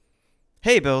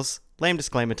Hey Bills, lame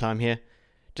disclaimer time here.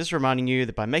 Just reminding you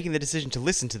that by making the decision to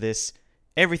listen to this,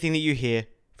 everything that you hear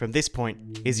from this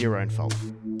point is your own fault.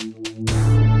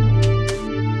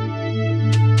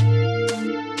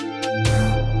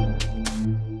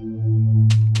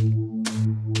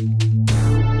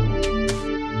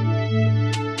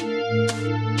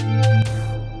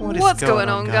 What's going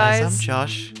on, guys? I'm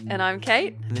Josh, And I'm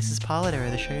Kate. and this is Pilot Error,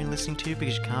 the show you're listening to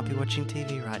because you can't be watching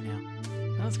TV right now.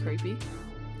 That was creepy.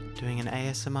 Doing an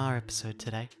ASMR episode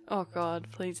today. Oh god,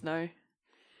 please no.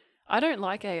 I don't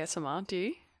like ASMR, do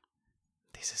you?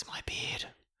 This is my beard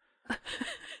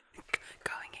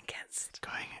Going against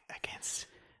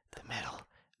the metal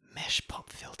mesh pop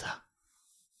filter.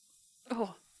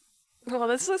 Oh,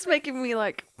 this is making me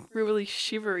like really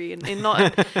shivery and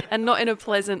not and not in a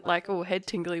pleasant like head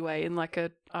tingly way. In like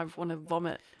a I want to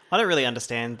vomit. I don't really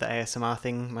understand the ASMR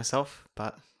thing myself,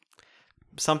 but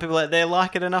some people out there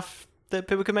like it enough that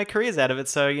people can make careers out of it.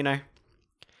 So,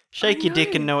 shake your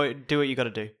dick and do what you got to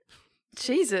do.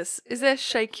 Jesus, is there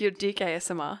shake your dick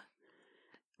ASMR?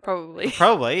 Probably.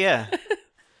 Probably, yeah.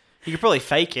 You could probably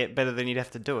fake it better than you'd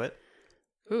have to do it.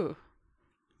 Ooh.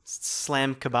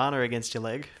 Slam Cabana against your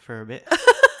leg for a bit.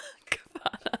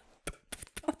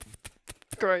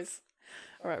 Gross.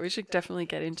 All right, we should definitely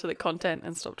get into the content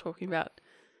and stop talking about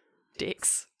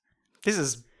dicks. This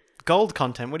is gold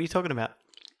content. What are you talking about?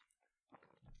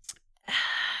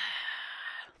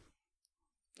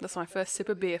 That's my first sip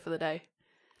of beer for the day.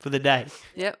 For the day.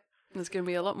 Yep. There's going to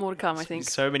be a lot more to come, I think.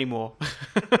 So many more.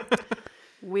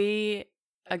 We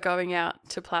are going out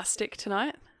to Plastic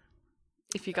tonight.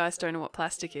 If you guys don't know what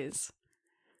Plastic is,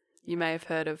 you may have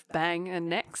heard of Bang and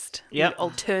Next. Yep. The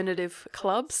alternative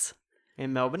clubs.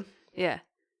 In Melbourne. Yeah.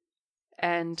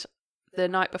 And the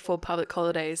night before public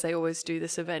holidays, they always do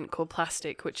this event called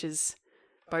Plastic, which is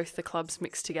both the clubs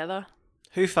mixed together.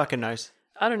 Who fucking knows?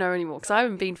 I don't know anymore because I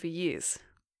haven't been for years.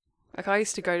 Like, I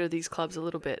used to go to these clubs a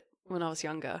little bit when I was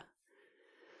younger,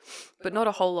 but not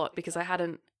a whole lot because I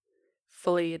hadn't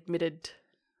fully admitted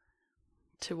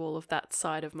to all of that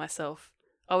side of myself.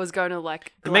 I was going to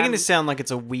like You're making this sound like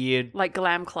it's a weird... like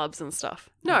glam clubs and stuff.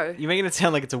 No. You're making it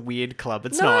sound like it's a weird club.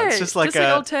 It's No, not. It's just like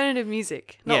alternative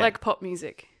music, not Yeah. like pop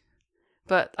music.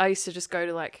 But I used to just go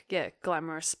to like,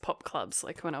 glamorous pop clubs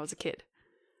like when I was a kid.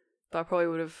 But I probably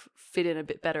would have fit in a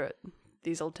bit better at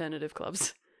these alternative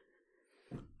clubs.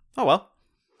 Oh well.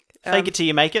 Fake it till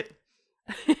you make it.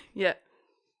 Yeah.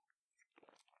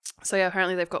 So yeah,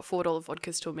 apparently they've got $4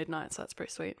 vodkas till midnight, so that's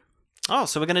pretty sweet. Oh,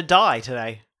 so we're going to die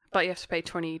today. But you have to pay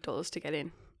 $20 to get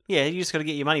in. Yeah, you just got to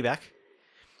get your money back.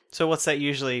 So what's that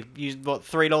usually?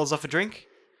 $3 off a drink?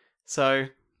 So...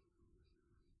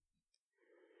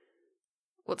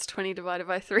 What's 20 divided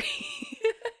by 3?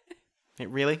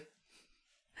 Really?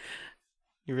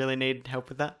 You really need help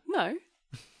with that? No.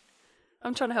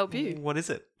 I'm trying to help you. What is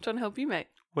it? I'm trying to help you, mate.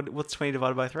 What's 20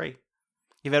 divided by 3?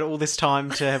 You've had all this time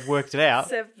to have worked it out.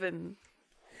 7.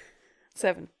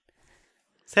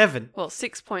 7? Well,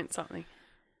 6 point something.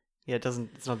 Yeah,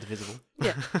 it's not divisible.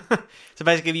 Yeah. So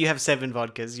basically if you have 7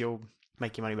 vodkas, you'll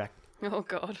make your money back. Oh,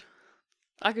 God.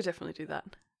 I could definitely do that.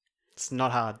 It's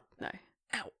not hard. No.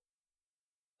 Ow.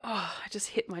 Oh, I just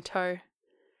hit my toe.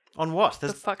 On what?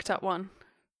 The fucked up one.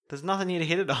 There's nothing here to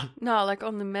hit it on. No, like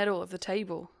on the metal of the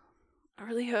table. I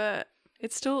really hurt.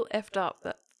 It's still effed up,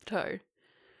 that toe.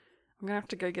 I'm going to have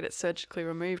to go get it surgically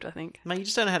removed, I think. Mate, you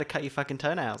just don't know how to cut your fucking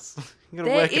toenails. You got to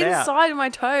They're work it out. inside of my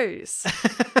toes.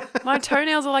 My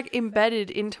toenails are like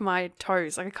embedded into my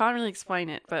toes. Like, I can't really explain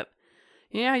it, but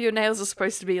you know how your nails are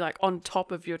supposed to be like on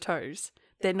top of your toes?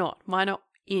 They're not. Mine are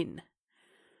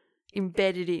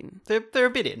embedded in. They're a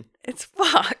bit in. It's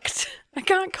fucked. I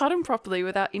can't cut them properly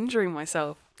without injuring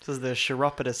myself. This is the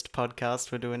chiropodist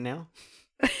podcast we're doing now.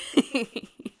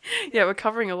 Yeah, we're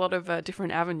covering a lot of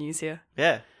different avenues here.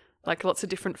 Yeah, Like lots of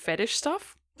different fetish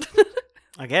stuff.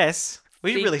 I guess.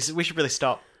 We should really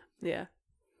stop. Yeah.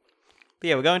 But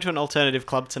yeah, we're going to an alternative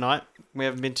club tonight. We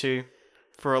haven't been to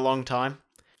for a long time.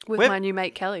 With We're- my new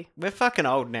mate, Kelly. We're fucking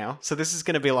old now, so this is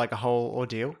going to be like a whole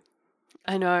ordeal.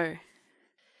 I know.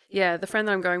 Yeah, the friend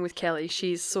that I'm going with, Kelly,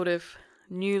 she's sort of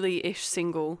newly-ish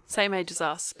single, same age as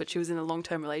us, but she was in a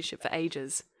long-term relationship for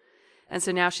ages. And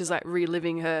so now she's like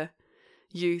reliving her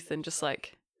youth and just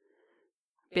like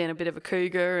being a bit of a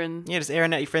cougar, and Yeah, just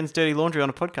airing out your friend's dirty laundry on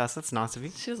a podcast. That's nice of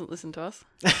you. she doesn't listen to us.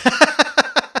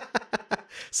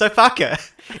 So fuck her.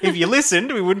 If you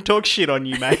listened, we wouldn't talk shit on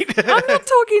you, mate. I'm not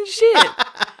talking shit.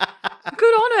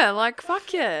 Good on her. Like,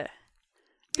 fuck yeah.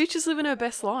 Bitch is living her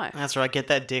best life. That's right, get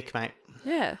that dick, mate.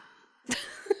 Yeah. We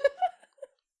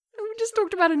just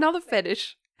talked about another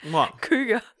fetish. What?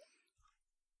 Cougar.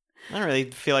 I don't really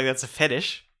feel like that's a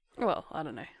fetish. Well, I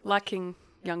don't know. Liking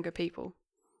younger people.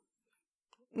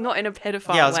 Not in a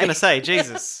pedophile Yeah, I was way. going to say,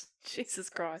 Jesus. Jesus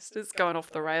Christ, it's going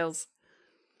off the rails.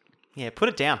 Yeah, put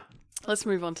it down. Let's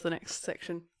move on to the next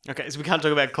section. Okay, so we can't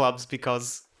talk about clubs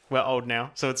because we're old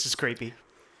now, so it's just creepy.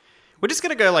 We're just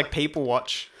going to go like people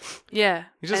watch. Yeah.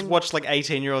 You just and- watch like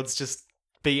 18-year-olds just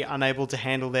be unable to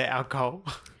handle their alcohol.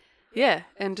 Yeah,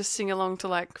 and just sing along to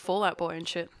like Fall Out Boy and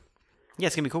shit. Yeah,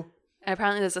 it's going to be cool. And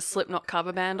apparently there's a Slipknot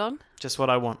cover band on. Just what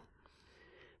I want.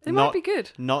 They might be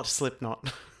good. Not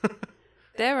Slipknot.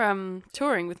 They're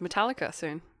touring with Metallica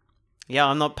soon. Yeah,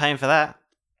 I'm not paying for that.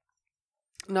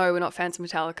 No, we're not fans of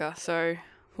Metallica, so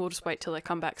we'll just wait till they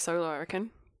come back solo, I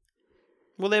reckon.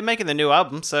 Well, they're making the new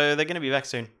album, so they're going to be back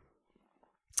soon.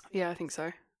 Yeah, I think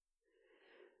so.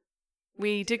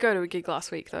 We did go to a gig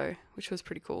last week, though, which was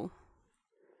pretty cool.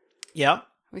 Yeah.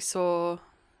 We saw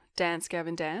Dance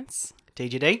Gavin Dance.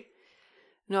 DGD.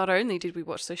 Not only did we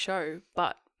watch the show,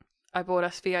 but I bought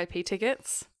us VIP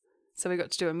tickets, so we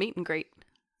got to do a meet and greet.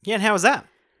 Yeah, and how was that?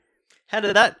 How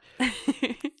did that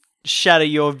shatter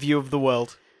your view of the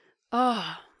world?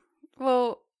 Oh,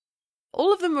 well,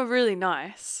 all of them were really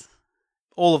nice,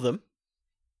 All of them.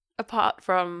 apart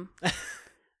from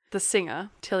the singer,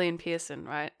 Tillian Pearson,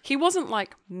 right? He wasn't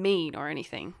like mean or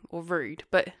anything or rude,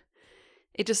 but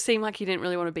it just seemed like he didn't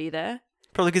really want to be there.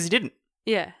 Probably because he didn't.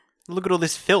 Yeah. Look at all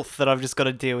this filth that I've just got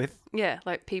to deal with. Yeah,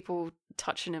 like people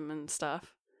touching him and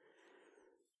stuff.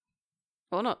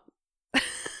 Well, not.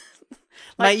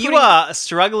 Mate, you are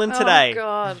struggling today. Oh,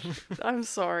 God. I'm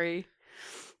sorry.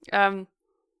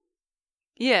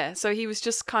 Yeah, so he was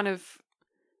just kind of.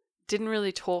 Didn't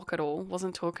really talk at all.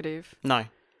 Wasn't talkative. No.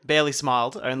 Barely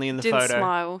smiled, only in the Didn't photo.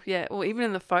 smile. Yeah, well, even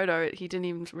in the photo, he didn't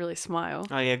even really smile.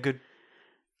 Oh, yeah, good.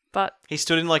 But He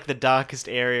stood in like the darkest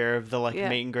area of the like Yeah.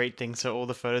 meet and greet thing, so all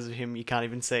the photos of him you can't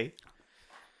even see.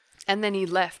 and then he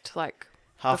left like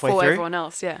Halfway before through. everyone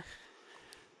else. Yeah,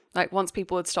 like once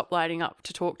people had stopped lighting up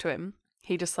to talk to him,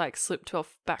 he just like slipped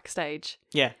off backstage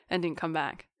Yeah. and didn't come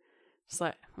back. It's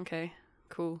like okay,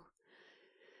 cool.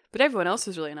 But everyone else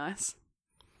was really nice.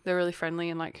 They're really friendly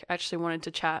and like actually wanted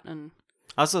to chat and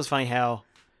I also thought it was funny how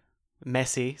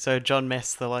Messi, so John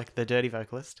Mess, the dirty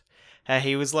vocalist, how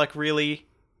he was like really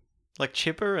like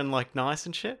chipper and like nice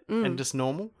and shit and just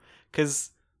normal,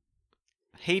 because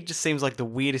he just seems like the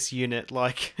weirdest unit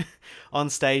like on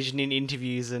stage and in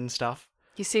interviews and stuff.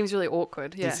 he seems really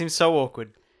awkward. Yeah, He seems so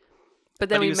awkward. but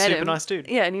then but he we was met super him. nice dude.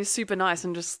 Yeah, and he was super nice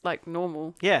and just like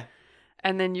normal. Yeah.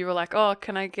 And then you were like, "Oh,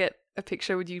 can I get a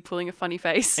picture with you pulling a funny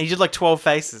face?" And he did like 12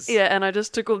 faces. Yeah, and I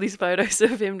just took all these photos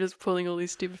of him just pulling all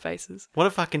these stupid faces. What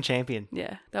a fucking champion.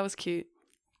 Yeah, that was cute.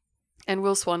 And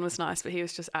Will Swan was nice, but he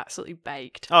was just absolutely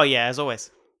baked. Oh yeah, as always.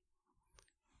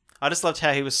 I just loved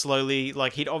how he was slowly,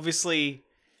 like, he'd obviously,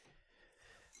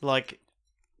 like,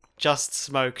 just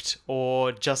smoked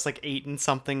or just, like, eaten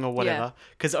something or whatever.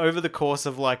 Because over the course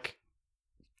of, like,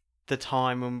 the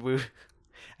time when we were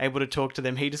able to talk to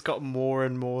them, he just got more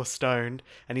and more stoned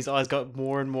and his eyes got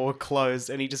more and more closed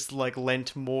and he just, like,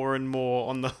 leant more and more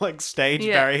on the, like, stage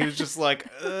Yeah. barrier. He was just, like,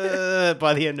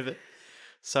 by the end of it.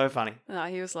 So funny. No,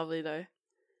 he was lovely though.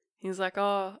 He was like,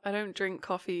 "Oh, I don't drink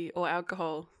coffee or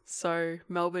alcohol, so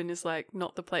Melbourne is like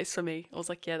not the place for me." I was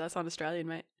like, "Yeah, that's un-Australian,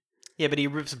 mate." Yeah, but he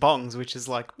rips bongs, which is,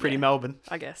 like, pretty Yeah. Melbourne.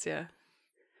 I guess, yeah.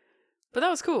 But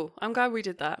that was cool. I'm glad we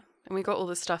did that. And we got all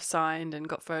the stuff signed and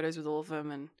got photos with all of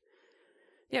them. And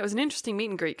yeah, it was an interesting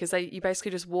meet and greet because you basically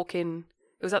just walk in.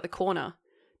 It was at the corner.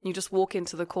 You just walk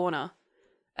into the corner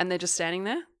and they're just standing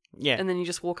there. Yeah, And then you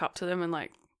just walk up to them and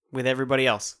like, with everybody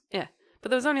else. yeah. But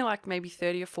there was only like maybe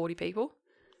 30 or 40 people.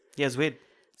 Yeah, it's weird.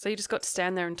 So you just got to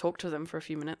stand there and talk to them for a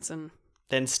few minutes. And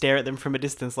Then stare at them from a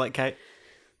distance like Kate.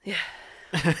 yeah,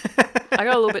 I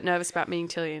got a little bit nervous about meeting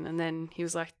Tillian. And then he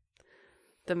was like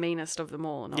the meanest of them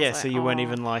all. And I was Yeah, like, so you weren't "Aw."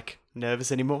 even, like,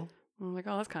 nervous anymore. I'm like,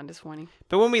 oh, that's kind of disappointing.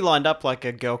 But when we lined up, like,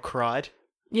 a girl cried.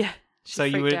 Yeah. She So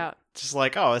you freaked were out. just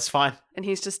like, oh, it's fine. And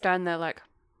he's just standing there like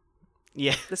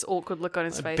Yeah. this awkward look on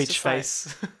his A face. bitch just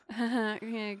face. Like,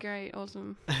 yeah, great,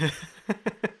 awesome.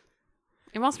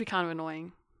 It must be kind of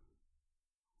annoying.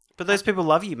 But those people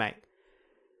love you, mate.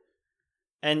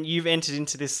 And you've entered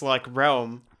into this, like,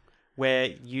 realm where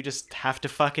you just have to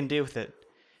fucking deal with it.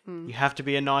 You have to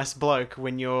be a nice bloke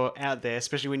when you're out there,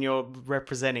 especially when you're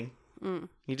representing.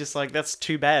 You're just like, that's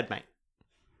too bad, mate.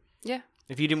 Yeah.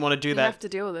 If you didn't want to do You that, have to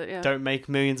deal with it, yeah. don't make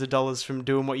millions of dollars from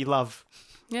doing what you love.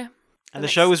 Yeah. And the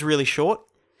show was really short.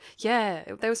 Yeah,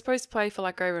 they were supposed to play for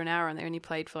like over an hour and they only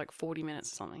played for like 40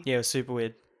 minutes or something. Yeah, it was super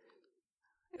weird.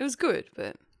 It was good,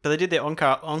 but But they did their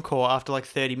encore after like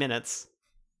 30 minutes.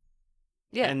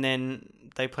 yeah. And then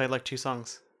they played like 2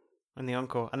 songs in the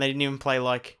encore. And they didn't even play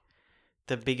like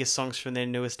the biggest songs from their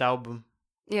newest album.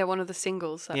 Yeah, one of the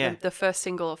singles. Like Yeah. the first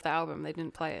single of the album, they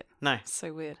didn't play it. No, It's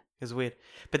so weird. it was weird.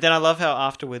 But then I love how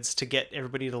afterwards, to get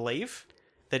everybody to leave,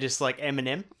 they're just like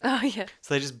Eminem. Oh, yeah.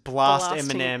 So they just blast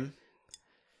Blasting it. Eminem.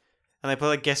 And they play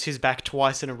like Guess Who's Back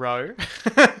twice in a row.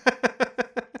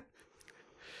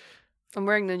 I'm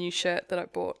wearing the new shirt that I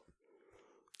bought.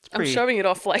 I'm pretty- showing it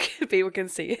off like people can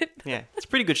see it. Yeah, it's a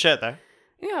pretty good shirt though.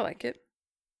 Yeah, I like it.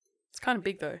 It's kind of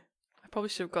big though. I probably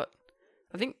should have got.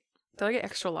 I think did I get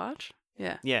extra large?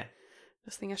 Yeah, Yeah.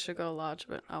 just think I should have got a large,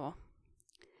 but oh well.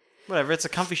 Whatever, it's a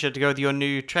comfy shirt to go with your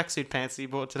new tracksuit pants that you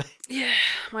bought today. Yeah,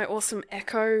 my awesome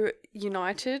Echo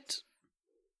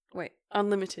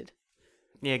Unlimited.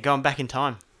 Yeah, going back in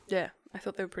time. Yeah, I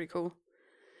thought they were pretty cool.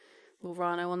 Little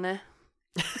rhino on there.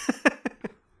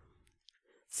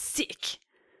 Sick.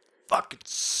 Fucking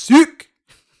sick!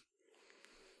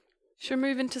 Should we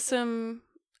move into some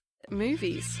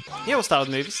movies? Yeah, we'll start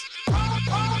with movies.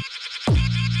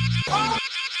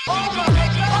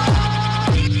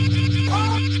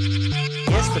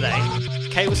 Yesterday,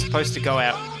 Kate was supposed to go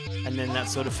out, and then that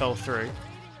sort of fell through.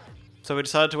 So we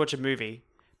decided to watch a movie,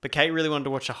 but Kate really wanted to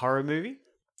watch a horror movie.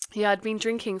 Yeah, I'd been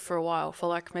drinking for a while, for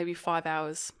like maybe 5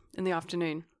 hours in the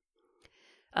afternoon.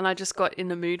 And I just got in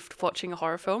the mood for watching a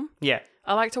horror film. Yeah.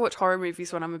 I like to watch horror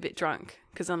movies when I'm a bit drunk,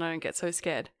 because then I don't get so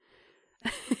scared.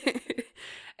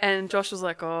 And Josh was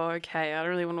like, oh, okay, I don't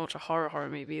really want to watch a horror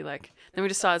movie. Like, then we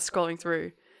just started scrolling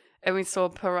through, and we saw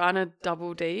Piranha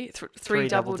Double D, 3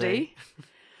 Double D.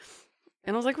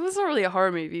 And I was like, well, it's not really a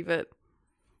horror movie, but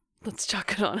let's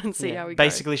chuck it on and see how we go.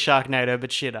 Basically Sharknado,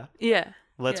 but shitter. Yeah.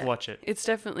 Let's Yeah. watch it. It's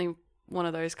definitely one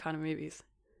of those kind of movies.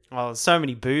 Oh, there's so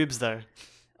many boobs, though.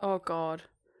 Oh, God.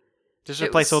 Just It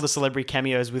replace was- all the celebrity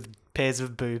cameos with pairs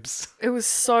of boobs. It was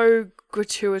so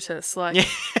gratuitous. Like, Yeah.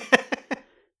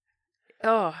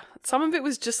 oh, some of it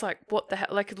was just like, what the hell?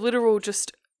 Like, literal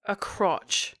just a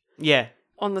crotch Yeah.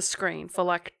 on the screen for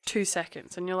like 2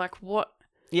 seconds. And you're like, what?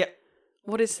 Yep.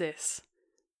 What is this?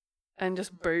 And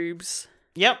just boobs.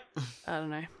 Yep. I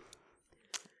don't know.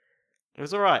 It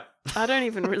was alright. I don't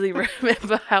even really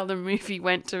remember how the movie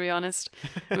went, to be honest.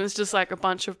 It was just like a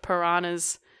bunch of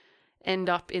piranhas end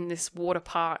up in this water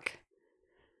park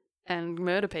and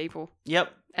murder people.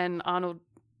 Yep. And not Arnold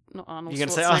You're going to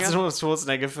say Schwarzenegger. Arnold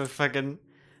Schwarzenegger for fucking...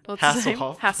 What's his name?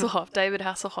 Hasselhoff. Hasselhoff. David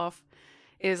Hasselhoff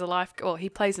is a he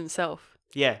plays himself.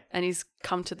 Yeah. And he's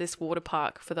come to this water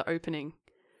park for the opening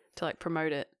to like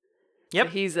promote it. Yep.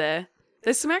 So he's there.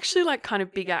 There's some actually like kind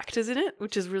of big actors in it,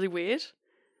 which is really weird.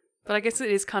 But I guess it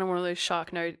is kind of one of those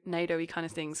Sharknado-y kind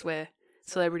of things where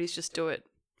celebrities just do it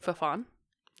for fun.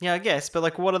 Yeah, I guess. But,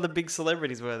 like, what other big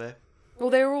celebrities were there? Well,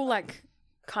 they were all like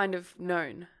kind of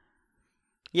known.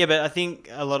 Yeah, but I think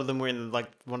a lot of them were in,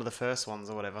 like, one of the first ones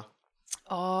or whatever.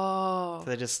 Oh. So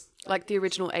they're just... Like the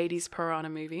original 80s Piranha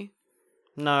movie.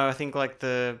 No, I think, like,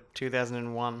 the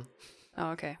 2001. Oh,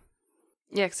 okay.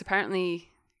 Yeah, because apparently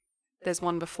there's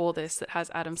one before this that has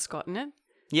Adam Scott in it.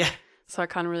 Yeah. So I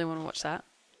kind of really want to watch that.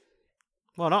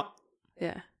 Why not?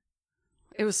 Yeah.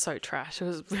 It was so trash. It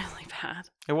was really bad.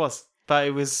 It was. But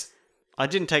it was... I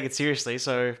didn't take it seriously,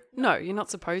 so... No, you're not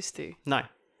supposed to. No.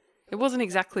 It wasn't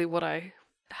exactly what I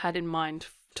had in mind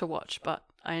to watch, but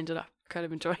I ended up kind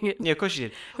of enjoying it. Yeah, of course you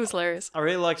did. It was hilarious. I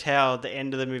really liked how the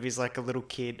end of the movie is like a little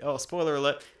kid. Oh, spoiler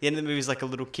alert. The end of the movie is like a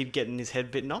little kid getting his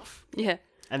head bitten off. Yeah.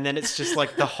 And then it's just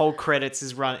like the whole credits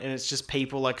is run and it's just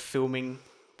people like filming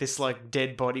this like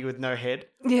dead body with no head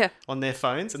Yeah. on their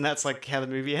phones. And that's like how the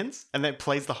movie ends. And then it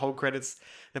plays the whole credits.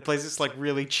 And it plays this like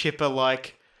really chipper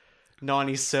like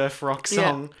 90s surf rock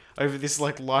song over this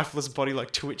like lifeless body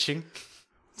like twitching.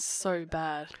 So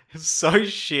bad. It's so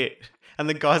shit. And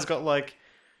the guy's got like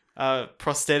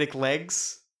prosthetic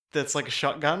legs that's like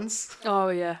shotguns. Oh,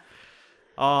 yeah.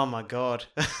 Oh my god.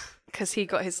 Because he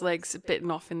got his legs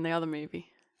bitten off in the other movie.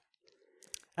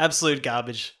 Absolute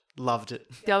garbage. Loved it.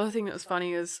 The other thing that was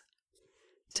funny is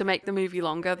to make the movie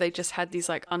longer, they just had these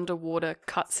like underwater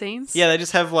cutscenes. Yeah, they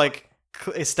just have like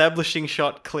establishing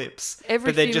shot clips. Every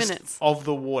but they're few just minutes. of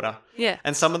the water. Yeah.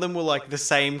 And some of them were like the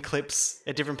same clips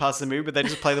at different parts of the movie, but they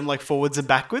just play them like forwards and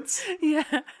backwards.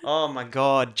 Yeah. Oh my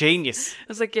god, genius. I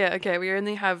was like, yeah, okay, we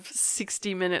only have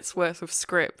 60 minutes worth of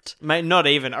script. Mate, not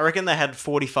even. I reckon they had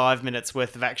 45 minutes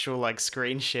worth of actual like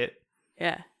screen shit.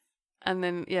 Yeah. And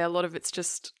then, yeah, a lot of it's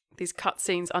just these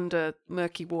cutscenes under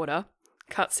murky water,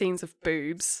 cutscenes of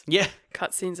boobs, Yeah.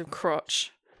 cutscenes of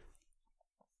crotch.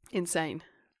 Insane.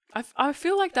 I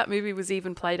feel like that movie was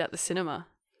even played at the cinema.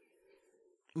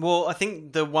 Well, I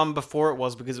think the one before it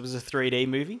was because it was a 3D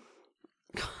movie.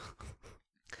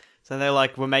 So they're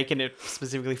like, we're making it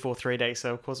specifically for 3D,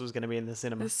 so of course it was going to be in the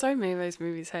cinema. There's so many of those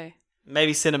movies, hey.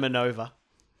 Maybe Cinema Nova.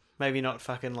 Maybe not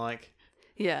fucking like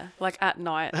Yeah, like at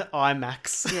night.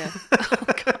 IMAX. Yeah.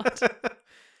 Oh, God.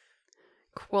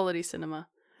 Quality cinema.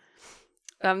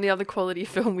 The other quality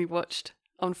film we watched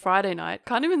on Friday night,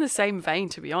 kind of in the same vein,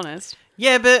 to be honest.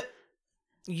 Yeah, but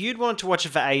you'd wanted to watch it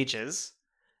for ages,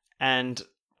 and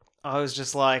I was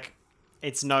just like,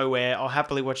 it's nowhere. I'll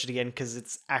happily watch it again because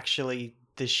it's actually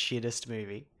the shittest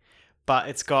movie. But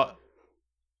it's got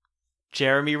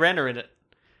Jeremy Renner in it,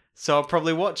 so I'll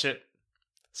probably watch it.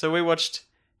 So we watched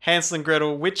Hansel and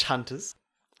Gretel Witch Hunters.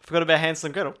 Forgot about Hansel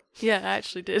and Gretel. Yeah, I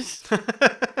actually did.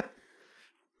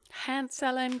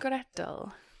 Hansel and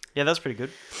Gretel. Yeah, that's pretty good.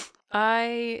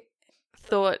 I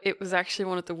thought it was actually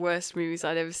one of the worst movies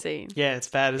I'd ever seen. Yeah, it's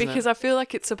bad, isn't Because it? I feel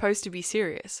like it's supposed to be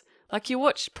serious. Like, you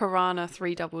watch Piranha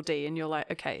 3DD and you're like,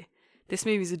 okay, this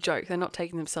movie's a joke. They're not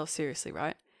taking themselves seriously,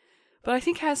 right? But I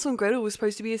think Hansel and Gretel was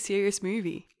supposed to be a serious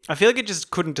movie. I feel like it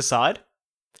just couldn't decide.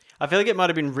 I feel like it might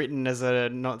have been written as a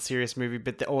not serious movie,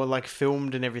 or like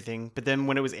filmed and everything. But then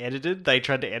when it was edited, they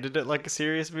tried to edit it like a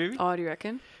serious movie. Oh, do you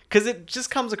reckon? Because it just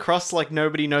comes across like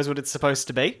nobody knows what it's supposed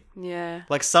to be. Yeah.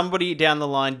 Like somebody down the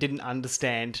line didn't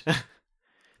understand.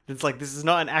 It's like, this is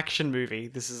not an action movie.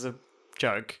 This is a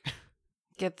joke.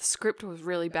 Yeah, the script was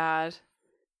really bad.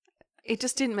 It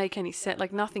just didn't make any sense.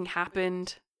 Like, nothing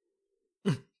happened.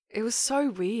 It was so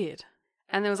weird.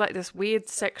 And there was like this weird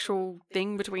sexual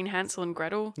thing between Hansel and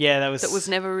Gretel Yeah, that was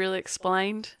never really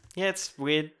explained. Yeah, it's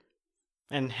weird.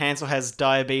 And Hansel has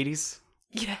diabetes.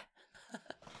 Yeah.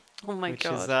 Oh my Which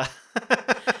God. is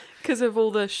Because of all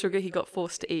the sugar he got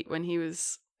forced to eat when he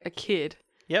was a kid.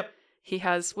 Yep. He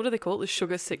has, what do they call it? The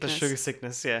sugar The sickness. sugar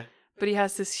sickness, yeah. But he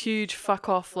has this huge fuck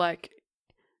off like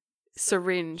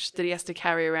syringe that he has to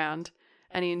carry around,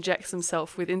 and he injects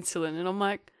himself with insulin. And I'm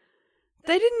like,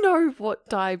 they didn't know what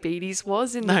diabetes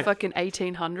was in the No. fucking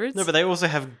 1800s. No, but they also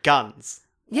have guns.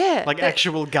 yeah, Like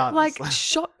actual guns. like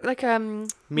shot, like mini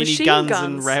machine guns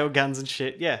and rail guns and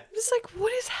shit. Yeah. It's like,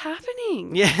 what is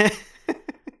happening? Yeah.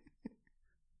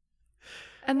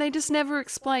 And they just never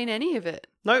explain any of it.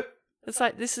 Nope. It's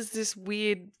like, this is this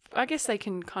weird. I guess they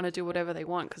can kind of do whatever they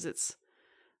want because it's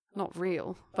not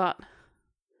real, but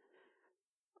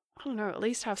I don't know. At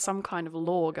least have some kind of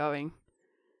law going.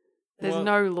 There's Well-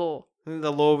 no law.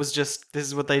 The law was just, this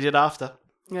is what they did after.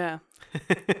 Yeah.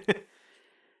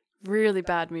 Really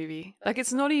bad movie. Like,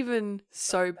 it's not even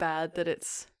so bad that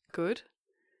it's good.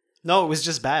 No, it was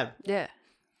just bad. Yeah.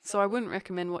 So I wouldn't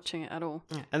recommend watching it at all.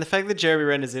 And the fact that Jeremy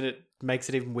Renner's in it makes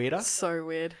it even weirder. So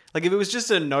weird. Like, if it was just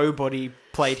a nobody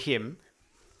played him,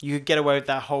 you could get away with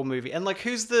that whole movie. And, like,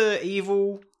 who's the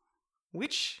evil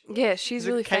witch? Yeah, she's Is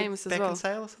it really Kate famous as well.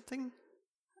 Beckinsale or something?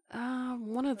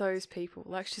 One of those people.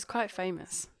 Like, she's quite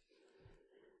famous.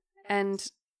 And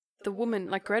the woman,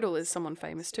 like Gretel, is someone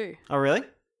famous too. Oh, really?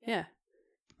 Yeah.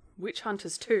 Witch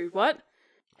Hunters 2. What?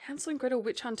 Hansel and Gretel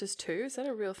Witch Hunters 2? Is that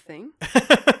a real thing?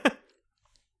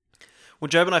 Well,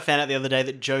 Job and I found out the other day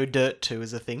that Joe Dirt 2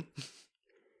 is a thing.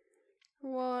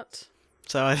 What?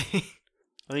 So I think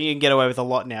you can get away with a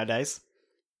lot nowadays.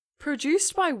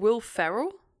 Produced by Will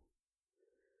Ferrell?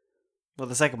 Well,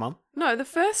 the second one. No, the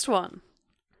first one.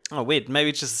 Oh, weird. Maybe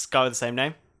it's just a guy with the same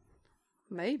name.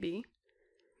 Maybe.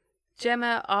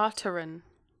 Gemma Arterton.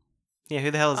 Yeah,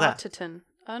 who the hell is that? Arterton.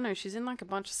 I don't know, she's in like a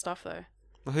bunch of stuff though.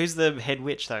 Well, who's the head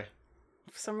witch, though?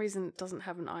 For some reason, it doesn't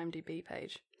have an IMDb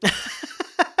page.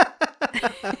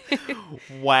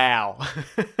 Wow.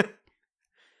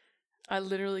 I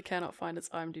literally cannot find its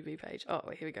IMDb page. Oh,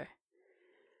 wait, here we go.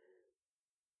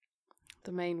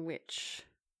 The main witch.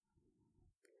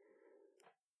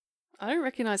 I don't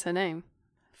recognize her name.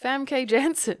 Famke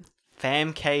Janssen.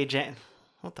 Famke Jan.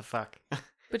 What the fuck?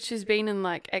 But she's been in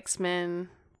like X-Men,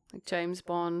 like James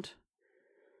Bond,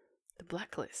 The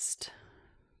Blacklist.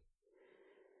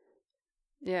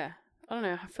 Yeah. I don't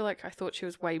know. I feel like I thought she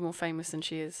was way more famous than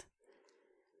she is.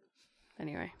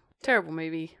 Anyway. Terrible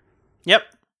movie. Yep.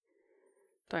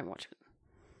 Don't watch it.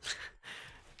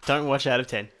 Don't watch out of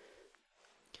 10.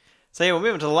 So yeah, we'll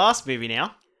move on to the last movie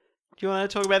now. Do you want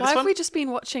to talk about Why this have one? we just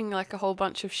been watching like a whole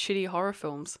bunch of shitty horror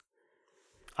films?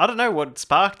 I don't know what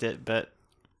sparked it, but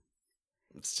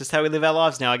it's just how we live our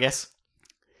lives now, I guess.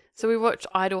 So we watched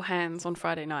Idle Hands on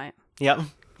Friday night. Yep.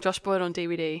 Josh bought it on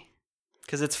DVD.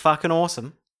 Because it's fucking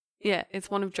awesome. Yeah, it's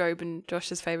one of Job and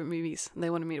Josh's favourite movies, and they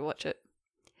wanted me to watch it.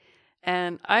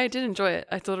 And I did enjoy it.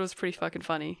 I thought it was pretty fucking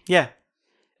funny. Yeah.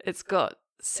 It's got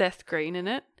Seth Green in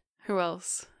it. Who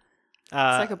else? It's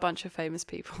like a bunch of famous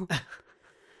people.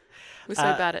 We're so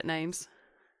bad at names.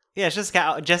 Yeah, it's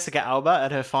Jessica Alba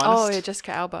at her finest. Oh, yeah,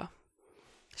 Jessica Alba.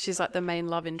 She's like the main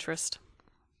love interest.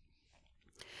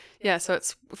 Yeah, so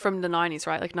it's from the 90s,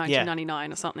 right? Like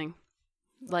 1999 or something.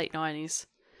 Late 90s.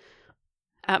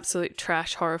 absolute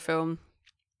trash horror film.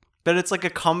 But it's like a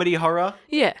comedy horror.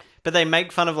 Yeah. But they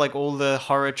make fun of like all the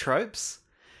horror tropes.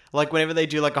 Like whenever they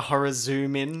do like a horror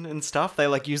zoom in and stuff, they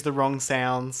like use the wrong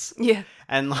sounds. Yeah.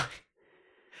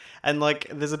 And like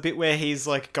there's a bit where he's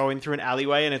like going through an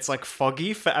alleyway and it's like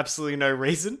foggy for absolutely no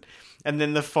reason. And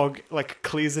then the fog like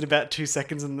clears in about 2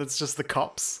 seconds and it's just the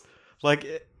cops. Like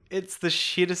it's the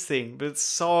shittest thing, but it's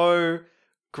so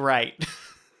great.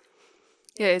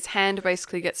 Yeah, his hand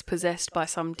basically gets possessed by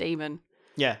some demon.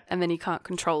 Yeah. And then he can't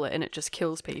control it and it just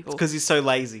kills people. Because he's so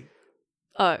lazy.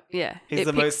 Oh, yeah. He's it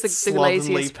the picks most the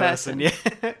slovenly laziest person. Yeah.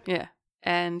 Yeah.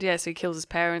 And yeah, so he kills his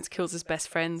parents, kills his best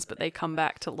friends, but they come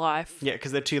back to life. Yeah,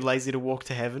 because they're too lazy to walk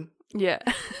to heaven. Yeah.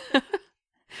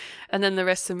 And then the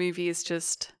rest of the movie is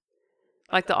just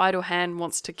like the idle hand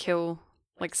wants to kill,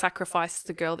 like sacrifice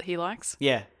the girl that he likes.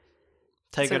 Yeah.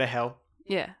 Take So- her to hell.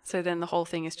 Yeah. So then the whole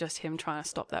thing is just him trying to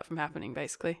stop that from happening,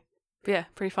 basically. But yeah,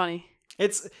 pretty funny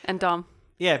It's and dumb.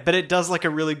 yeah, but it does like a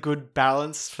really good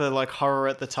balance for like horror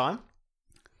at the time.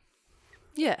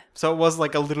 Yeah. So it was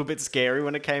like a little bit scary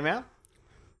when it came out.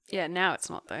 Yeah, now it's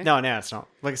not though. No, now it's not.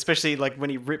 Like especially like when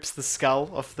he rips the skull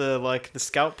off the like the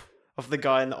scalp of the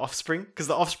guy in the Offspring, because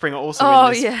the Offspring are also in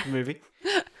this yeah. movie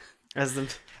as them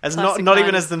as Classic not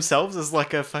even 90s. as themselves, as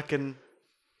like a fucking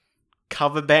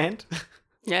cover band.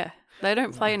 Yeah. They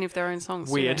don't play any of their own songs.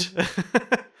 do Weird. they?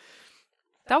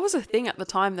 That was a thing at the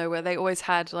time though, where they always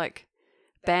had like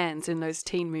bands in those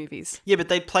teen movies. Yeah, but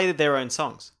they played their own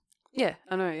songs. Yeah,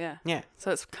 I know, yeah. Yeah,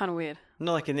 So it's kind of weird.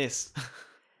 not like in this,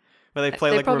 where they play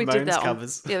They like probably did Ramones that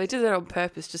covers. Yeah, they did that on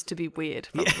purpose just to be weird.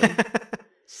 Probably. Yeah.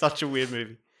 Such a weird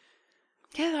movie.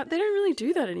 Yeah, they don't really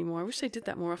do that anymore. I wish they did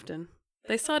that more often.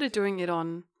 They started doing it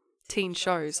on teen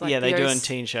shows. Like Yeah, they the do OC on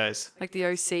teen shows. Like the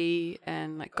OC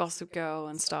and like Gossip Girl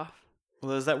and stuff.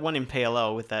 Well, there's that one in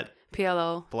PLL with that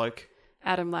PLL, bloke.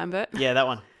 Adam Lambert. Yeah, that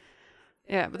one.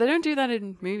 Yeah, but they don't do that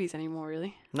in movies anymore,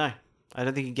 really. No, I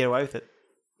don't think you can get away with it.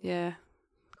 Yeah.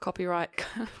 Copyright.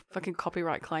 Fucking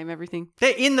copyright claim everything.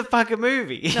 They're in the fucking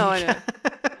movie. No, I know.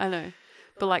 I know.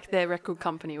 But like their record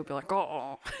company will be like,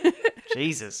 oh.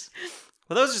 Jesus.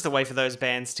 Well, that was just a way for those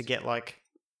bands to get like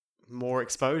more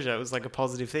exposure. It was like a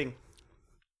positive thing.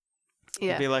 Yeah.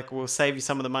 It'd be like, we'll save you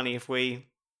some of the money if we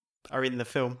are in the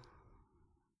film.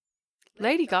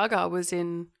 Lady Gaga was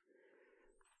in,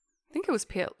 I think it was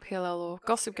PLL or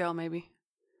Gossip Girl maybe.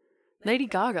 Lady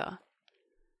Gaga.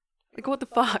 Like what the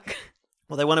fuck?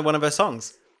 Well, they wanted one of her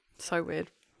songs, So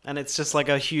weird. and it's just like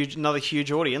another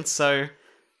huge audience. So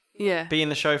Yeah. be in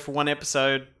the show for one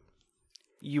episode.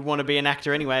 You want to be an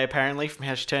actor anyway, apparently, from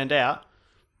how she turned out.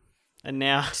 And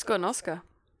now, She's got an Oscar.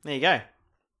 there you go.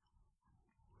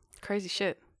 Crazy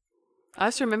shit. I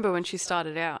just remember when she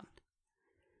started out.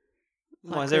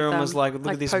 Why, Like everyone with, was like, look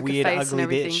like at this poker weird, face and ugly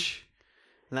everything. bitch.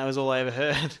 And that was all I ever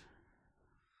heard.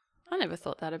 I never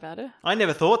thought that about her. I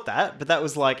never thought that, but that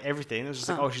was like everything. It was just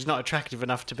like, Oh. oh, she's not attractive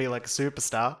enough to be like a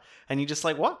superstar. And you're just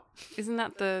like, what? Isn't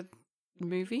that the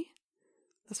movie?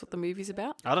 That's what the movie's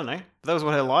about? I don't know. But that was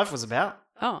what her life was about.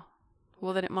 Oh.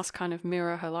 Well, then it must kind of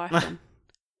mirror her life then.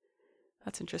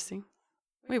 That's interesting.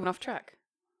 We went off track.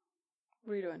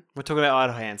 What are you doing? We're talking about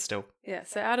Idle Hands still. Yeah,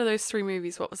 so out of those three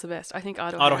movies, what was the best? I think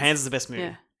Idle Idle Hands is the best movie.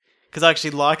 Yeah. Because I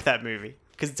actually like that movie.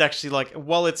 Because it's actually like,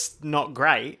 while it's not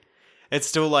great, it's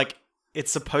still like,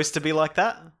 it's supposed to be like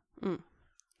that. Mm.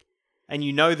 And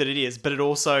you know that it is, but it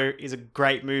also is a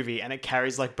great movie and it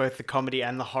carries like both the comedy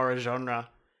and the horror genre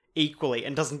equally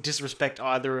and doesn't disrespect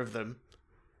either of them.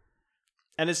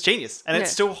 And it's genius. And Yeah,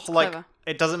 it's still it's like, clever.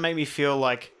 it doesn't make me feel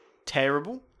like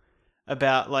terrible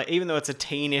about like, even though it's a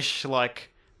teenish like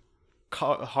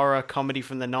horror comedy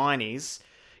from the 90s,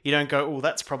 you don't go, oh,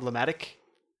 that's problematic.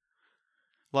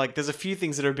 Like, there's a few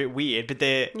things that are a bit weird, but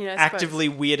they're Yeah, I actively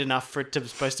weird enough for it to be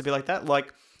supposed to be like that.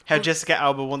 Like, how Jessica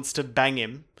Alba wants to bang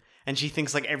him, and she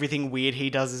thinks, like, everything weird he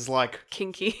does is, like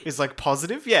Kinky.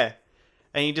 positive. Yeah.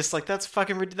 And you're just like, that's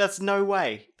fucking that's no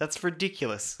way. That's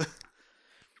ridiculous. Well,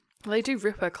 they do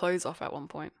rip her clothes off at one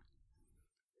point.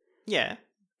 Yeah.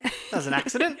 That was an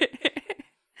accident.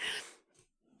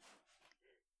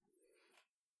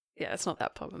 Yeah, it's not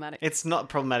that problematic. It's not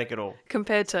problematic at all.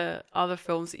 Compared to other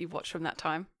films that you've watched from that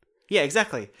time. Yeah,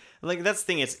 exactly. Like, that's the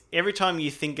thing. It's every time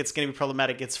you think it's going to be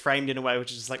problematic, it's framed in a way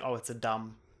which is just like, oh, it's a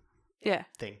dumb Yeah,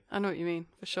 thing. I know what you mean,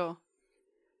 for sure.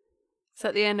 Is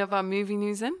that the end of our movie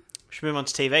news then? Should we move on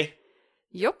to TV?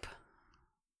 Yup.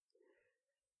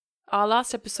 Our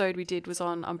last episode we did was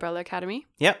on Umbrella Academy,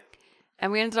 Yep.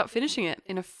 and we ended up finishing it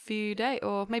in a few days,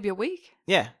 or maybe a week.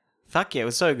 Yeah. Fuck yeah, it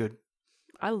was so good.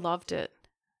 I loved it.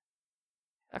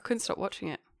 I couldn't stop watching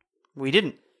it. We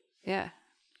didn't. Yeah.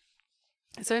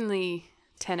 It's only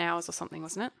 10 hours or something,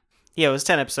 wasn't it? Yeah, it was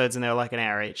 10 episodes and they were like an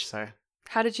hour each, so...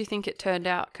 How did you think it turned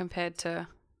out compared to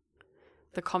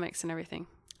the comics and everything?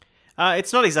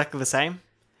 It's not exactly the same,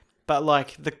 but,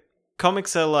 like, the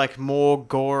comics are, like, more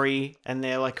gory and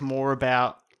they're, like, more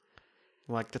about,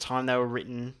 like, the time they were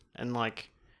written and,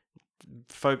 like,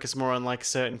 focus more on, like,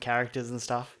 certain characters and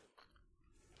stuff.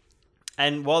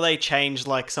 And while they changed,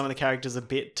 like, some of the characters a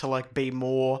bit to, like, be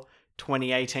more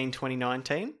 2018,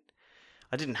 2019,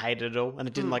 I didn't hate it at all and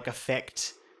it didn't, like,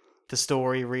 affect the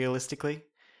story realistically.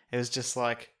 It was just,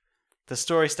 like, the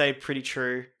story stayed pretty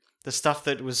true. The stuff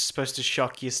that was supposed to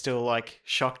shock you still, like,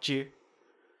 shocked you.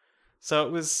 So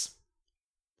it was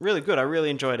really good. I really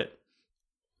enjoyed it.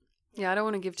 Yeah, I don't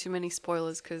want to give too many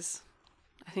spoilers because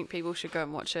I think people should go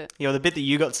and watch it. You know, the bit that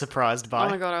you got surprised by. Oh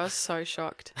my god, I was so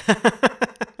shocked.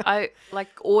 I, like,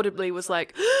 audibly was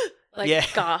like,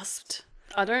 gasped.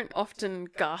 I don't often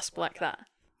gasp like that.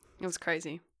 It was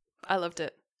crazy. I loved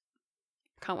it.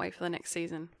 Can't wait for the next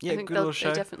season. Yeah, I think good little show.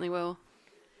 they definitely will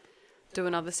do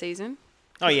another season.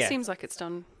 Oh, yeah. It seems like it's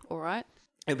done all right.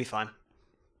 It'll be fine.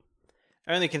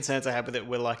 Only concerns I had with it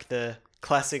were, like, the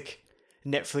classic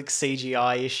Netflix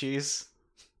CGI issues.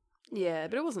 Yeah,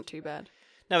 but it wasn't too bad.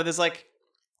 No, but there's, like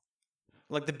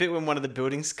the bit when one of the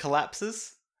buildings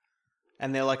collapses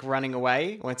and they're, like, running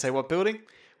away. I won't say what building.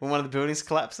 When one of the buildings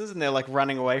collapses and they're, like,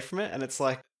 running away from it and it's,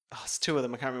 like... Oh, it's two of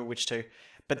them. I can't remember which two.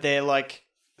 But they're, like,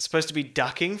 supposed to be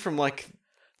ducking from, like,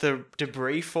 the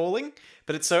debris falling.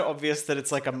 But it's so obvious that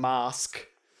it's, like, a mask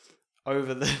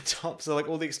over the top. So, like,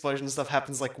 all the explosion stuff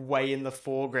happens, like, way in the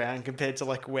foreground compared to,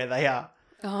 like, where they are.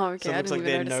 Oh, okay. So it I looks didn't like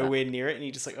they're even notice nowhere near it. And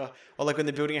you just, like... Oh. Or, like, when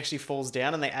the building actually falls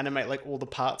down and they animate, like, all the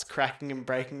parts cracking and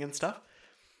breaking and stuff.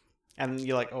 And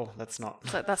you're like, oh, that's not...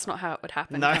 that. That's not how it would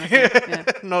happen. No. Kind of thing. Yeah.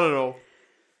 Not at all.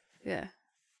 Yeah.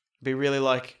 Be really,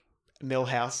 like...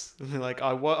 Millhouse. Like,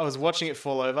 I was watching it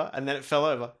fall over and then it fell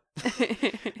over.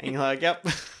 And you're like, yep,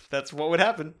 that's what would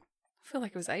happen. I feel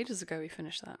like it was ages ago we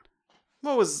finished that.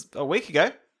 Well, it was a week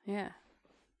ago. Yeah.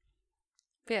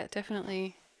 But yeah,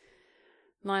 definitely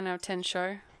 9 out of 10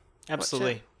 show.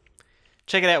 Absolutely. Watch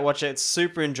Check it out, watch it. It's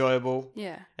super enjoyable.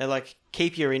 Yeah. And, like,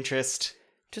 keep your interest.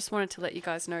 Just wanted to let you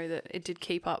guys know that it did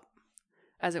keep up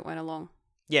as it went along.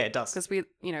 Yeah, it does. Because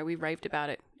we raved about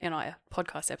it in our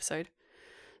podcast episode.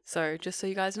 So just so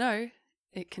you guys know,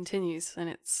 it continues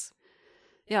and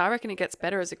I reckon it gets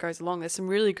better as it goes along. There's some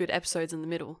really good episodes in the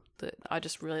middle that I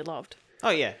just really loved.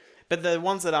 Oh, yeah. But the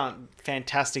ones that aren't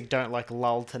fantastic don't, like,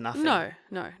 lull to nothing. No,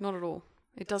 not at all.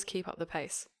 It does keep up the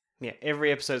pace. Yeah,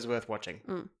 every episode's worth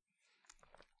watching.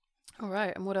 All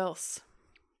right, and what else?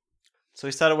 So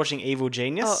we started watching Evil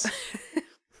Genius. Oh.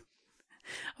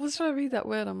 I was trying to read that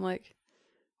word. I'm like,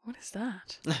 what is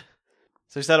that?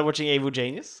 So we started watching Evil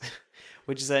Genius,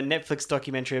 which is a Netflix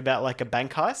documentary about, like, a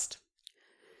bank heist.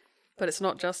 But it's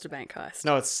not just a bank heist.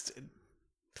 No, it's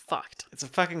Fucked. a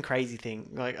fucking crazy thing.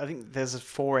 Like, I think there's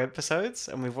 4 episodes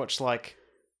and we've watched, like,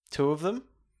 2 of them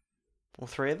or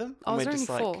 3 of them. Oh, and is there just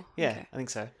only like, 4? Yeah, Okay. I think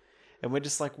so. And we're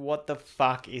just like, what the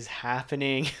fuck is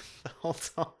happening the whole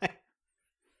time?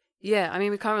 Yeah, I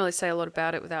mean, we can't really say a lot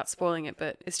about it without spoiling it,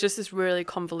 but it's just this really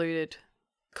convoluted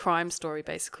crime story,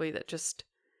 basically, that just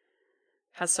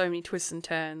has so many twists and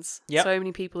turns, Yep. so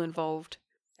many people involved,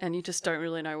 and you just don't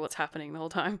really know what's happening the whole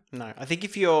time. No, I think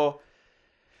if you're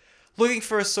looking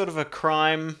for a sort of a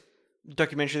crime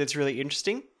documentary that's really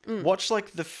interesting, watch,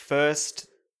 like, the first,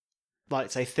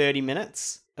 like, say 30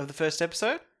 minutes of the first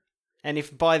episode. And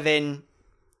if by then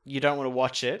you don't want to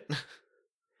watch it,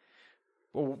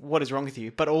 well, what is wrong with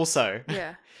you? But also,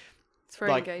 Yeah. It's very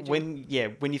like,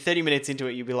 engaging. when you're 30 minutes into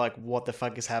it, you'll be like, what the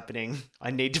fuck is happening? I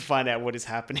need to find out what is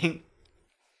happening.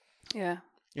 Yeah.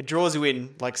 It draws you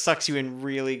in, like, sucks you in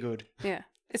really good. Yeah.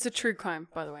 It's a true crime,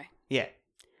 by the way. Yeah.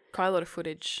 Quite a lot of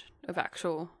footage of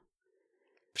actual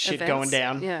Shit events. going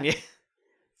down. Yeah.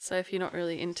 So if you're not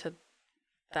really into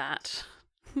that,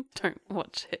 don't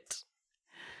watch it.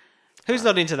 Who's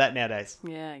not into that nowadays?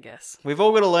 Yeah, I guess. We've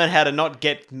all got to learn how to not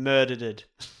get murdered.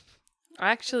 I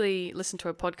actually listened to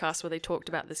a podcast where they talked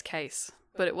about this case,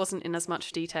 but it wasn't in as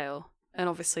much detail. And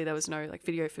obviously there was no, like,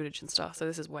 video footage and stuff, so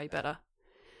this is way better.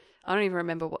 I don't even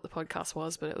remember what the podcast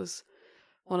was, but it was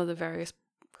one of the various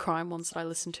crime ones that I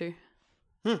listened to.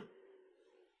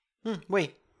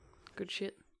 Wait. Good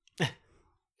shit.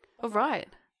 All right.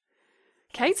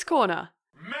 Kate's Corner.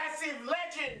 Massive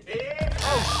legend, bitch!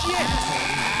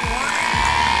 Oh,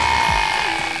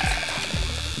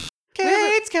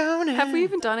 Kate's Corner. Have we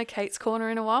even done a Kate's Corner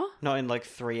in a while? Not in, like,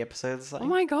 3 episodes or Oh something.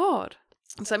 my god.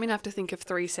 Does that mean I have to think of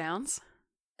 3 sounds?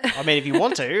 I mean, if you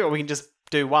want to, or we can just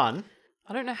do one.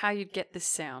 I don't know how you'd get this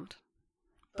sound,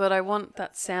 but I want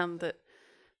that sound that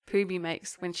Pooby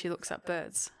makes when she looks at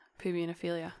birds. Phoebe and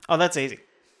Ophelia. Oh, that's easy.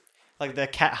 Like the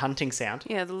cat hunting sound.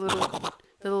 Yeah, the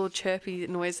little chirpy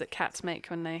noise that cats make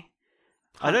when they...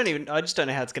 I just don't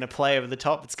know how it's going to play over the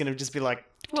top. It's going to just be like...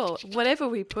 Well, whatever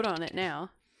we put on it now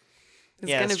is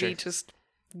Yeah, going that's to be true. just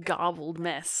garbled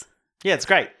mess. Yeah, it's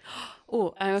great.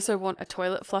 Oh, I also want a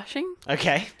toilet flushing.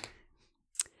 Okay.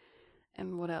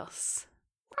 And what else?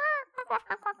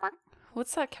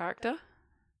 What's that character?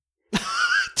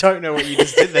 Don't know what you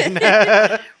just did then.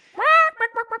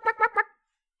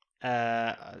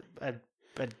 A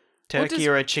turkey does-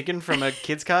 or a chicken from a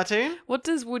kid's cartoon? What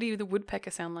does Woody the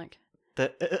Woodpecker sound like?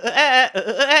 The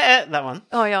that one.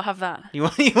 Oh, yeah, I'll have that. You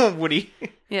want Woody?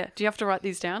 Yeah, do you have to write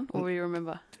these down or will you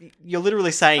remember? You're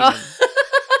literally saying Oh. them.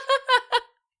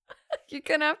 You're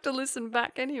going to have to listen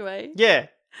back anyway. Yeah.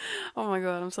 Oh my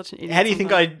god, I'm such an idiot. How do you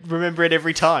think sometimes. I remember it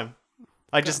every time?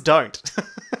 I just don't.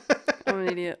 I'm an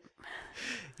idiot.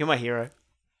 You're my hero.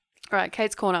 All right,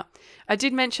 Kate's Corner. I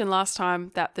did mention last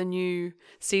time that the new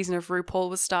season of RuPaul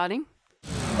was starting.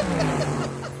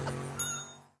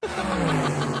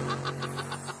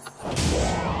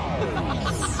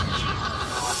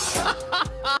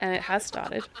 And it has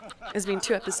started. There's been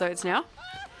 2 episodes now.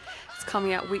 It's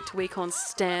coming out week to week on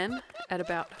Stan at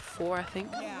about 4, I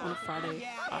think, on a Friday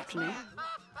afternoon.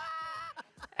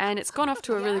 And it's gone off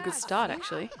to a really good start,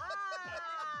 actually.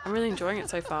 I'm really enjoying it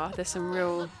so far. There's some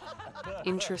real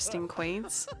interesting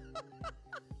queens.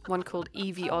 One called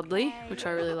Evie Oddly, which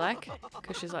I really like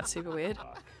because she's like super weird.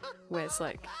 Wears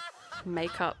like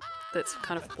makeup that's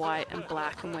kind of white and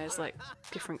black and wears like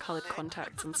different coloured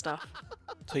contacts and stuff.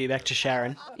 So you're back to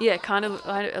Sharon. Yeah, kind of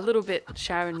a little bit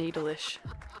Sharon Needle-ish.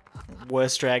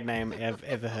 Worst drag name I've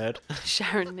ever heard.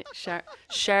 Sharing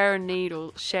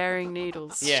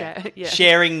needles. Yeah. Yeah.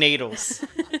 Sharing needles.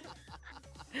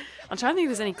 I'm trying to think if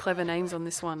there's any clever names on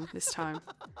this one this time.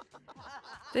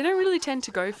 They don't really tend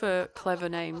to go for clever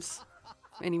names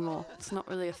anymore. It's not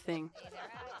really a thing.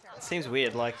 Seems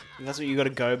weird. Like, that's what you got to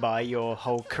go by your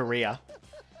whole career.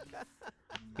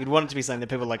 You'd want it to be something that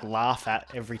people like laugh at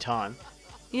every time.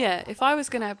 Yeah, if I was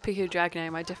going to pick a drag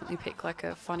name, I'd definitely pick like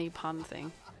a funny pun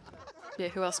thing. Yeah,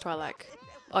 who else do I like?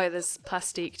 Oh yeah, there's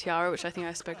Plastique Tiara, which I think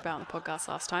I spoke about on the podcast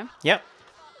last time. Yep.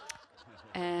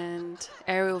 And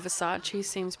Ariel Versace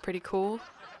seems pretty cool.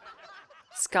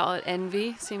 Scarlet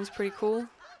Envy seems pretty cool.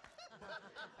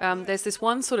 There's this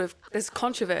one there's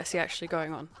controversy actually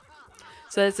going on.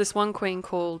 So there's this one queen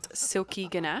called Silky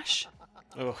Ganache.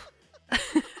 Ugh.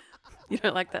 You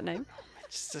don't like that name?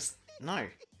 It's just, no.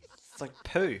 It's like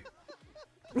poo.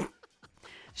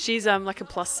 She's like a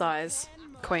plus size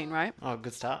queen, right? Oh,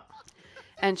 good start.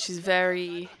 And she's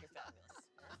her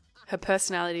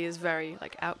personality is very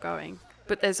like outgoing.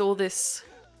 But there's all this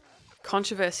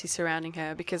controversy surrounding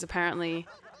her because apparently,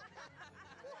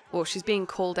 well, she's being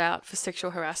called out for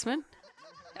sexual harassment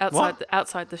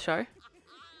outside the show.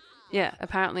 Yeah,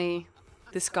 apparently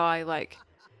this guy like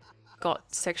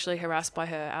got sexually harassed by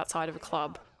her outside of a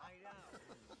club.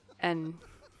 And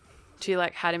she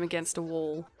like had him against a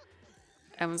wall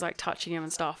and was like touching him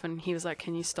and stuff, and he was like,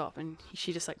 "Can you stop?" And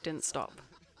she just like didn't stop.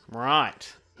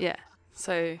 Right. Yeah.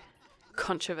 So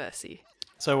controversy.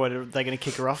 So what, are they going to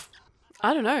kick her off?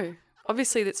 I don't know.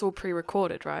 Obviously it's all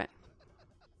pre-recorded, right?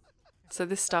 So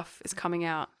this stuff is coming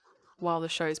out while the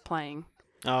show's playing.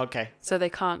 Oh, okay. So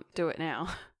they can't do it now.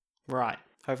 Right.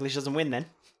 Hopefully she doesn't win then.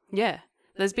 Yeah.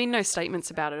 There's been no statements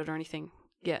about it or anything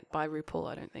yet by RuPaul,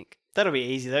 I don't think. That'll be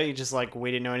easy though. You just like, we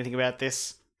didn't know anything about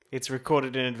this. It's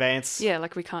recorded in advance. Yeah,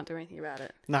 like we can't do anything about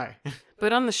it. No.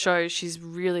 But on the show, she's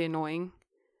really annoying.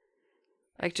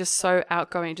 Like just so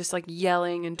outgoing, just like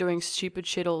yelling and doing stupid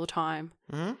shit all the time.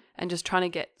 Mm-hmm. And just trying to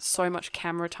get so much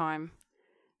camera time.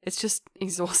 It's just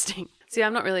exhausting. See,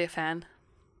 I'm not really a fan.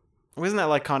 Wasn't that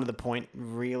like kind of the point,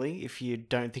 really, if you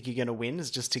don't think you're going to win,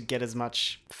 is just to get as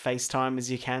much FaceTime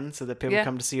as you can so that people Yeah.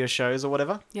 come to see your shows or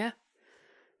whatever? Yeah.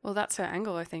 Well, that's her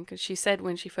angle, I think. She said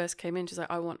when she first came in, she's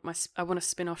like, I want a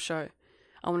spin-off show.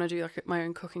 I want to do like my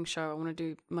own cooking show. I want to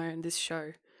do my own this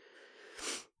show.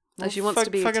 Like she wants to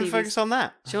be fucking a TV focus on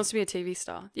that. She wants to be a TV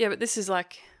star. Yeah, but this is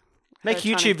like Make her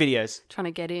YouTube videos. trying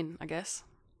to get in, I guess.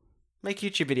 Make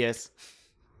YouTube videos.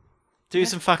 Do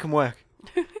some fucking work.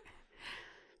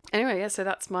 Anyway, yeah, so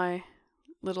that's my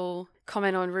little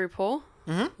comment on RuPaul.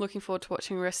 Mm-hmm. Looking forward to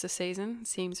watching the rest of the season.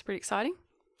 Seems pretty exciting.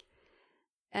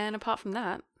 And apart from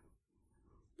that,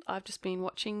 I've just been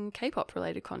watching K-pop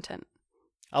related content.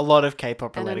 A lot of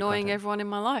K-pop And related annoying content. everyone in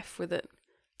my life with it.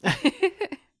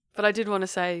 But I did want to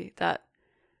say that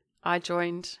I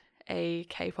joined a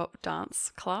K-pop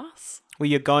dance class. Well,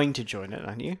 you're going to join it,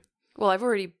 aren't you? Well, I've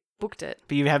already booked it.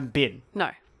 But you haven't been.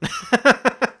 No.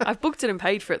 I've booked it and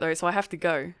paid for it though, so I have to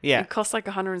go. Yeah. It costs like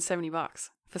 $170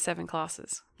 for 7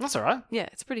 classes. That's all right. Yeah,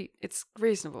 it's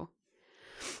reasonable.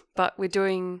 But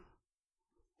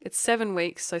it's 7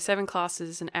 weeks, so 7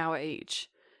 classes, an hour each.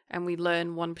 And we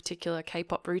learn one particular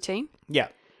K-pop routine. Yeah.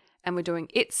 And we're doing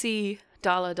ITZY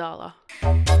Dala Dala.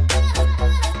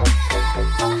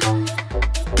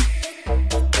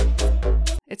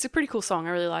 It's a pretty cool song.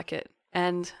 I really like it.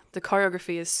 And the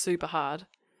choreography is super hard.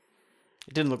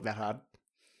 It didn't look that hard.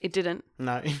 It didn't.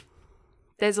 No.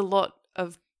 There's a lot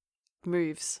of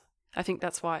moves. I think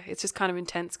that's why. It's just kind of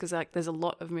intense because like there's a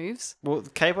lot of moves. Well,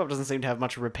 K-pop doesn't seem to have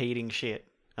much repeating shit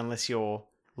unless you're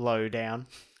low down.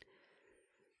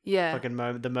 Yeah. Fucking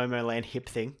the Momoland hip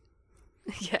thing.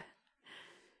 Yeah.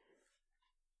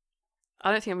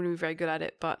 I don't think I'm going to be very good at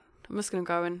it, but I'm just going to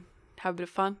go and have a bit of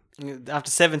fun. After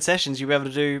 7 sessions, you'll be able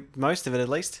to do most of it at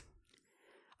least.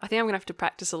 I think I'm going to have to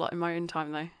practice a lot in my own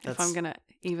time, though, if That's- I'm going to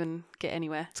even get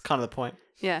anywhere. It's kind of the point.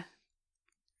 Yeah.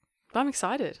 But I'm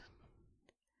excited.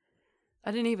 I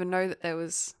didn't even know that there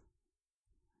was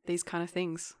these kind of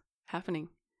things happening.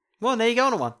 Well, there you go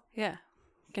on one. Yeah.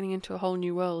 Getting into a whole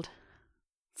new world.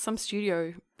 Some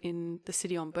studio in the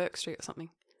city on Burke Street or something.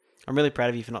 I'm really proud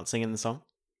of you for not singing the song,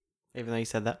 even though you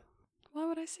said that. Why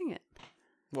would I sing it?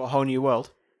 What, a whole new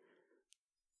world?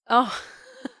 Oh,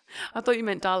 I thought you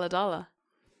meant Dala Dala.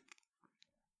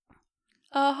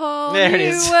 A whole There it new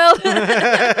is. world.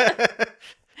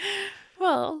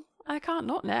 Well, I can't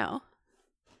not now.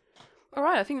 All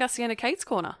right, I think that's the end of Kate's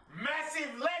Corner.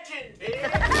 Massive legend.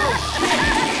 Yeah.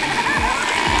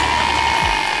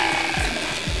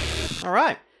 All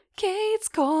right. Kate's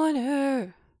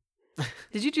Corner.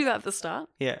 Did you do that at the start?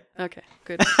 Yeah. Okay,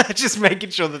 good. Just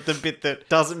making sure that the bit that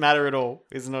doesn't matter at all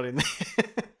is not in there.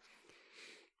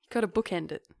 Got to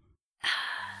bookend it.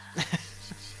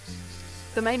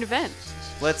 The main event.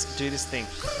 Let's do this thing.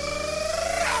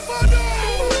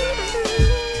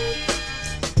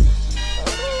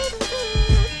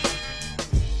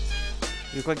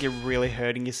 You look like you're really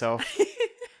hurting yourself.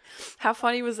 How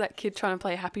funny was that kid trying to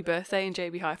play Happy Birthday in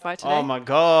JB Hi-Fi today? Oh my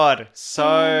god.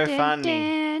 So funny.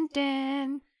 Dan,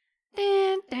 dan,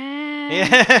 dan, dan.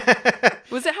 Yeah.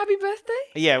 Was it Happy Birthday?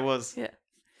 Yeah, it was. Yeah.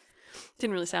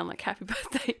 Didn't really sound like Happy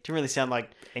Birthday. Didn't really sound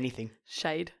like anything.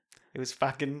 Shade. It was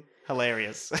fucking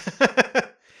hilarious.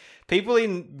 People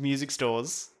in music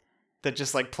stores that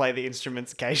just like play the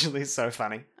instruments occasionally is so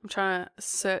funny. I'm trying to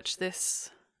search this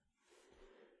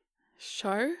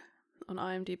show on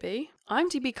IMDb.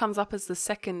 IMDb comes up as the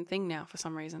second thing now for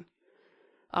some reason.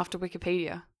 After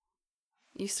Wikipedia.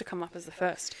 It used to come up as the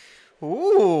first.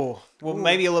 Ooh. Well,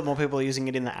 maybe a lot more people are using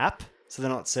it in the app, so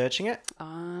they're not searching it.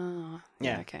 Ah.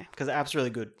 Yeah. Okay. Because the app's really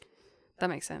good. That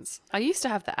makes sense. I used to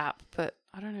have the app, but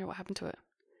I don't know what happened to it.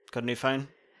 Got a new phone?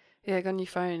 Yeah, I got a new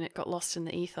phone. It got lost in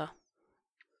the ether.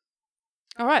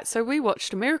 All right, so we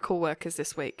watched Miracle Workers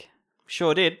this week.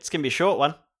 Sure did. It's going to be a short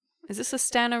one. Is this a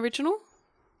Stan original?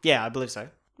 Yeah, I believe so.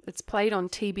 It's played on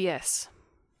TBS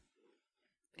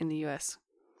in the US.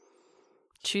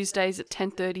 Tuesdays at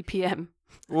 10:30 p.m.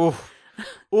 Oof.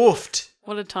 Oofed.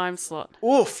 What a time slot.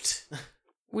 Oofed.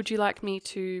 Would you like me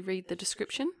to read the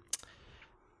description?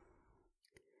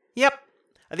 Yep.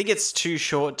 I think it's too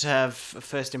short to have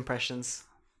first impressions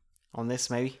on this,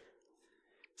 maybe.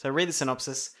 So read the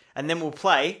synopsis, and then we'll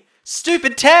play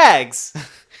stupid tags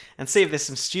and see if there's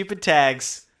some stupid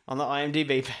tags on the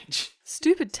IMDb page.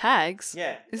 Stupid tags?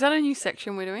 Yeah. Is that a new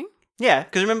section we're doing? Yeah,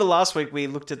 because remember last week we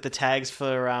looked at the tags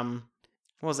for,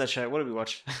 what was that show? What did we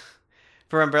watch?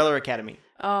 For Umbrella Academy.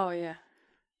 Oh, yeah.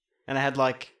 And I had,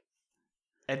 like,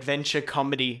 adventure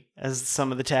comedy as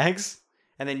some of the tags.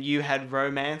 And then you had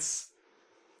romance.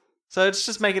 So let's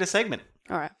just make it a segment.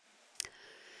 All right.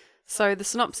 So the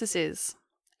synopsis is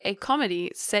a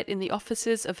comedy set in the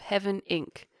offices of Heaven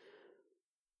Inc.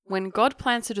 When God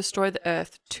plans to destroy the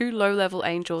earth, 2 low-level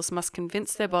angels must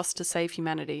convince their boss to save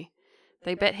humanity.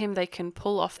 They bet him they can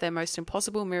pull off their most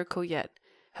impossible miracle yet,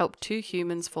 help 2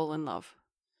 humans fall in love.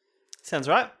 Sounds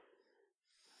right.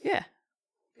 Yeah.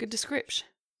 Good description.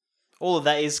 All of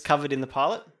that is covered in the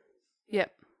pilot.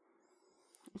 Yep.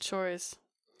 It sure is.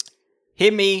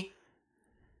 Hit me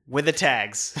with the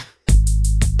tags.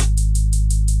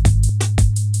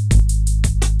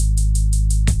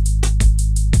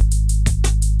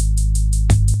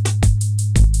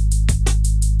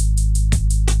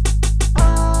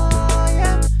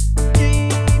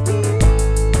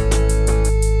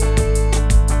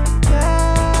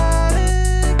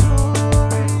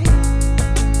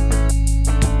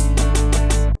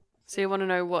 So you want to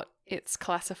know what it's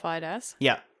classified as?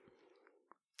 Yeah.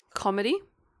 Comedy,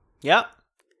 Yep.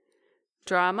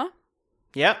 drama,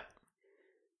 Yep.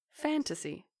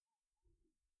 fantasy.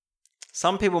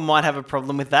 Some people might have a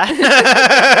problem with that.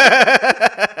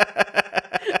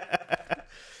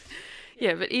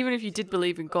 Yeah, but even if you did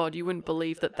believe in God, you wouldn't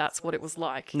believe that that's what it was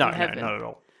like No, in heaven. not at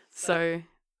all. So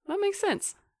that makes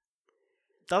sense.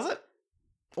 Does it?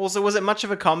 Also, was it much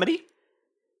of a comedy?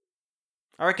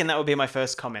 I reckon that would be my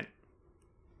first comment.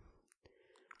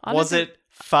 I don't Was think- it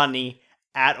funny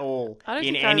at all I don't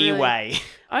in think I any really- way?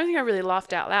 I don't think I really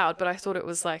laughed out loud, but I thought it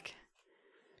was like,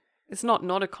 it's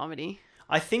not a comedy.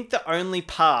 I think the only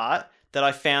part that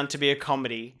I found to be a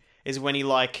comedy is when he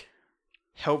like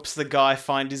helps the guy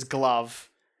find his glove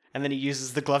and then he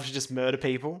uses the glove to just murder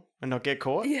people and not get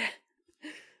caught. Yeah.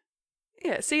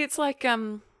 Yeah, see, it's like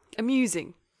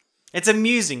amusing. It's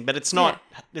amusing, but it's not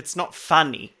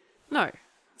funny. No,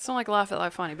 it's not like laugh out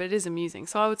loud funny, but it is amusing.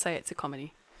 So I would say it's a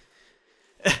comedy.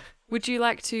 Would you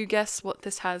like to guess what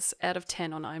this has out of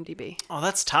 10 on IMDb? Oh,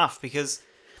 that's tough because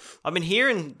I've been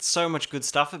hearing so much good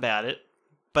stuff about it,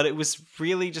 but it was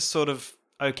really just sort of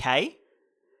okay.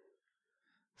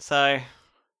 So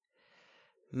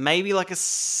maybe like a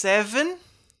 7?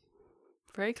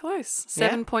 Very close. Yeah.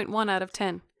 7.1 out of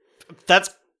 10.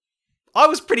 I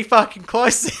was pretty fucking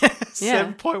close.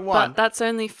 Yeah, 7.1. But that's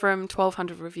only from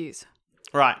 1,200 reviews.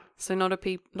 Right. So not a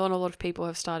lot of people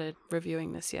have started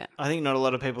reviewing this yet. I think not a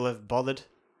lot of people have bothered.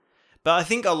 But I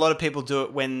think a lot of people do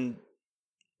it when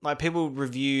like people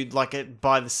reviewed like it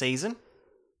by the season.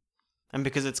 And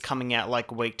because it's coming out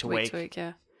like week to week. Week to week, yeah.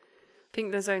 I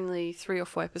think there's only 3 or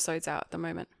 4 episodes out at the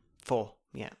moment. 4,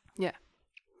 yeah. Yeah.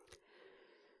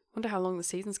 Wonder how long the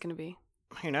season's going to be.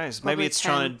 Who knows? Probably Maybe it's 10,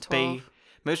 trying to 12. be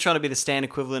maybe it's trying to be the stand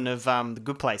equivalent of The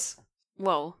Good Place.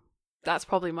 Well, that's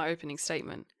probably my opening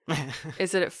statement.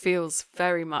 Is that it feels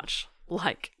very much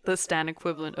like the Stan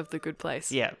equivalent of The Good Place.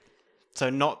 Yeah. So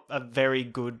not a very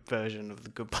good version of The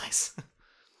Good Place.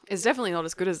 It's definitely not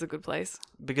as good as The Good Place.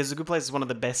 Because The Good Place is one of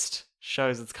the best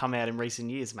shows that's come out in recent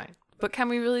years, mate. But can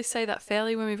we really say that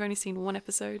fairly when we've only seen 1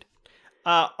 episode?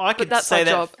 I But could that's say our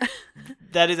that job.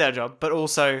 that is our job. But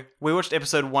also, we watched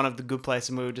episode 1 of The Good Place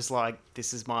and we were just like,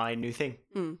 this is my new thing.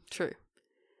 True.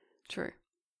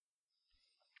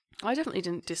 I definitely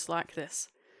didn't dislike this.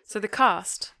 So the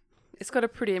cast, it's got a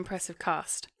pretty impressive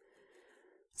cast.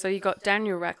 So you got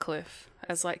Daniel Radcliffe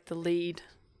as like the lead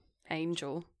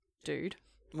angel dude.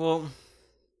 Well,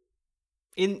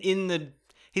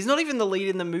 he's not even the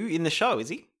lead in the show, is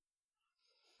he?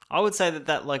 I would say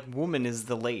that like woman is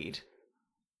the lead.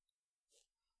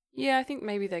 Yeah, I think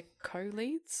maybe they're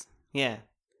co-leads. Yeah.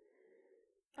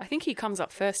 I think he comes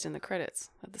up first in the credits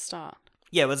at the start.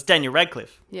 Yeah, well, it's Daniel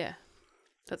Radcliffe. Yeah,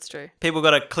 that's true. People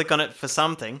got to click on it for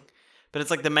something, but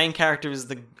it's like the main character is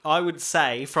I would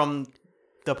say from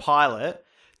the pilot,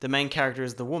 the main character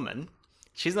is the woman.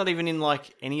 She's not even in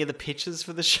like any of the pictures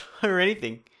for the show or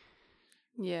anything.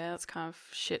 Yeah, that's kind of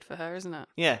shit for her, isn't it?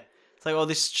 Yeah. It's like, oh,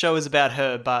 this show is about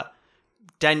her, but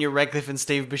Daniel Radcliffe and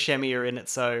Steve Buscemi are in it,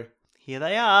 so here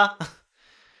they are.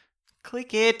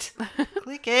 Click it.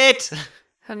 Click it.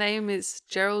 Her name is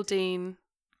Geraldine.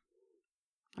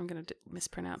 I'm going to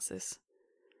mispronounce this.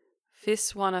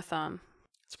 Viswanathan.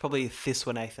 It's probably this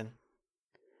one, Nathan.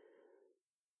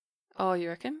 Oh, you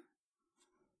reckon?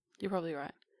 You're probably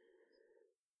right.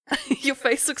 Your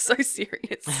face looks so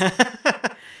serious.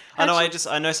 I know.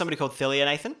 I know somebody called Thelia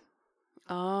Nathan.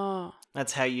 Oh,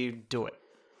 That's how you do it.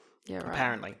 yeah, right.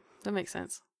 Apparently, That makes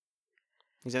sense.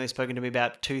 he's only spoken to me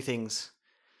about 2 things: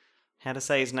 how to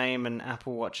say his name and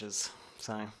Apple Watches.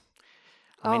 So,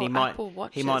 I mean, Apple he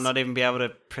Watches. might not even be able to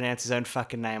pronounce his own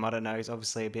fucking name. I don't know. He's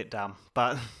obviously a bit dumb,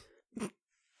 but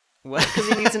Because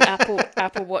he needs an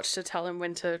Apple Watch to tell him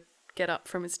when to get up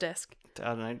from his desk. I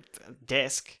don't know,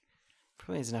 desk.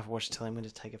 Probably needs an Apple Watch to tell him when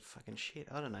to take a fucking shit.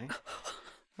 I don't know.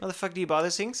 Why the fuck do you buy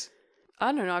those things?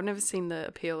 I don't know. I've never seen the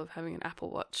appeal of having an Apple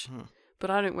Watch. But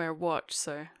I don't wear a watch,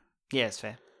 so... Yeah, it's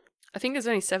fair. I think there's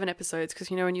only 7 episodes, because,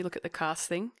 you know, when you look at the cast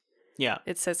thing, Yeah.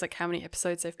 it says, like, how many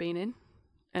episodes they've been in.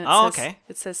 And Okay.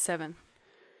 It says 7.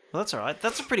 Well, that's all right.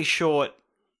 That's a pretty short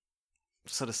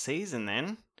sort of season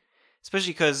then.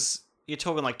 Especially because you're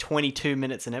talking like 22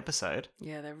 minutes an episode.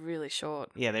 Yeah, they're really short.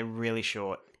 Yeah, they're really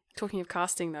short. Talking of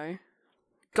casting, though,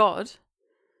 God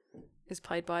is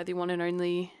played by the one and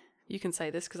only... You can say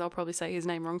this, because I'll probably say his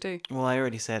name wrong, too. Well, I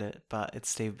already said it, but it's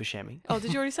Steve Buscemi. Oh,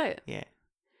 did you already say it? Yeah.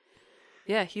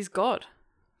 Yeah, he's God.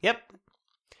 Yep.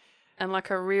 And, like,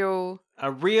 a real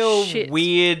shit.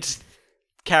 weird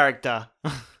character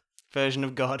version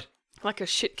of God. Like a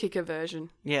shit kicker version.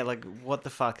 Yeah, like what the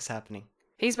fuck is happening?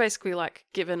 He's basically, like,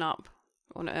 given up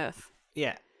on Earth.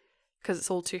 Yeah. Because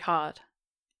it's all too hard.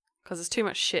 Because there's too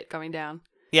much shit going down.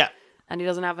 Yeah. And he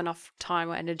doesn't have enough time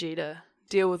or energy to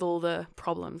deal with all the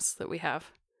problems that we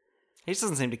have. He just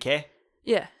doesn't seem to care.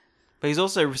 Yeah. But he's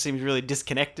also seems really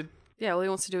disconnected. Yeah, all he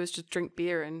wants to do is just drink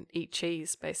beer and eat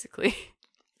cheese, basically.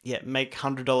 Yeah, make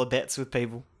 $100 bets with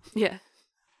people. Yeah.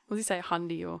 What does he say?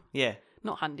 Hundy or... Yeah.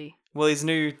 Not Hundy. Well, his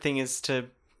new thing is to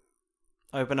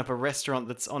open up a restaurant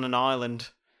that's on an island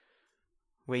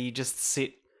where you just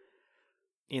sit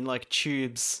in like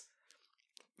tubes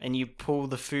and you pull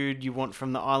the food you want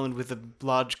from the island with a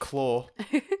large claw.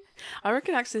 I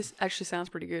reckon actually sounds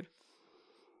pretty good.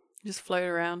 Just float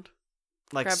around.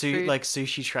 Like Grab food. like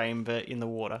sushi train, but in the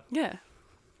water. Yeah.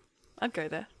 I'd go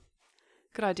there.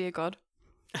 Good idea, God.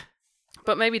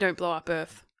 But maybe don't blow up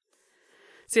Earth.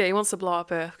 So yeah, he wants to blow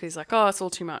up Earth because he's like, oh, it's all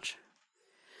too much.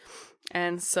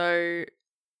 And so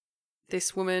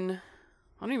this woman,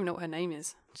 I don't even know what her name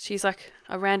is. She's like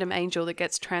a random angel that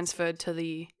gets transferred to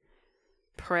the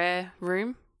prayer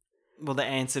room. Well, the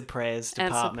answered prayers Answered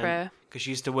department. prayer. Because she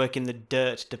used to work in the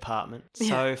dirt department. So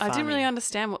Yeah, funny. I didn't really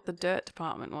understand what the dirt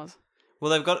department was.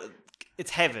 Well, they've got...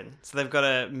 It's heaven. So they've got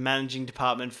a managing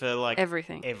department for like...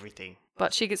 Everything. Everything.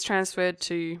 But she gets transferred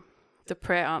to the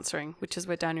prayer answering, which is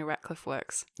where Daniel Radcliffe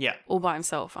works. Yeah. All by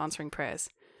himself, answering prayers.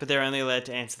 But they're only allowed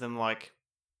to answer them like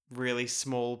really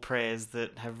small prayers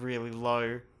that have really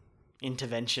low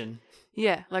intervention.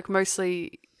 Yeah, like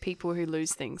mostly people who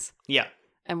lose things Yeah.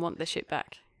 and want their shit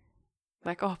back.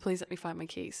 Like, oh, please let me find my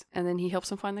keys. And then he helps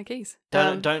them find their keys.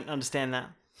 Don't understand that.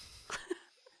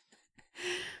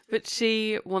 But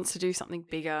she wants to do something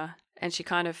bigger, and she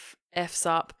kind of F's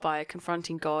up by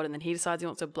confronting God, and then he decides he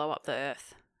wants to blow up the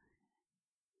earth.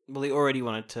 Well, he already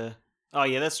wanted to... Oh,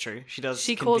 yeah, that's true. She does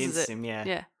She convince causes it. him, yeah.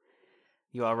 Yeah,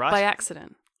 You are right. by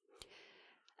accident.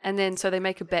 And then so they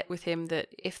make a bet with him that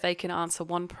if they can answer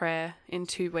one prayer in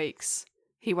 2 weeks,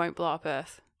 he won't blow up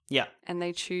Earth. Yeah. And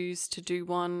they choose to do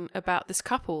one about this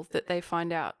couple that they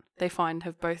find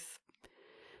have both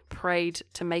prayed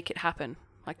to make it happen,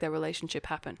 like their relationship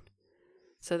happen.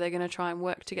 So they're going to try and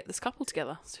work to get this couple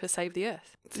together to save the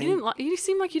Earth. You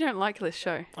seem like you don't like this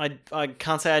show. I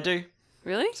can't say I do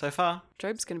Really? so far.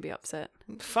 Job's going to be upset.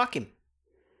 Fuck him.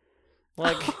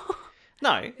 Like,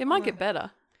 no. It might get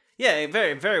better. Yeah, it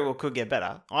very, very well could get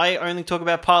better. I only talk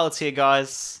about pilots here,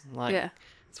 guys. Like, Yeah.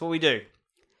 that's what we do.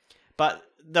 But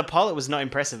the pilot was not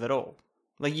impressive at all.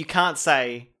 Like, you can't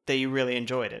say that you really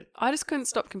enjoyed it. I just couldn't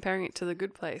stop comparing it to The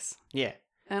Good Place. Yeah.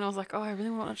 And I was like, oh, I really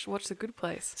want to watch The Good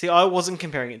Place. See, I wasn't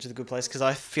comparing it to The Good Place because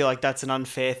I feel like that's an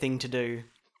unfair thing to do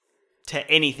to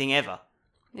anything ever.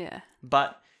 Yeah.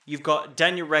 But you've got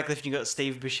Daniel Radcliffe and you've got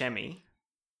Steve Buscemi,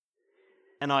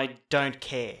 and I don't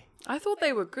care. I thought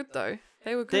they were good, though.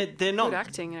 They were good. They're not- good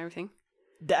acting and everything.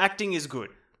 The acting is good.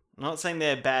 I'm not saying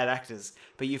they're bad actors,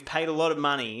 but you've paid a lot of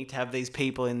money to have these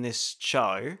people in this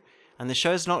show, and the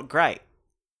show's not great.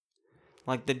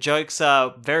 Like, the jokes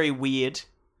are very weird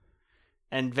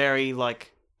and very,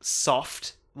 like,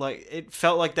 soft. Like, it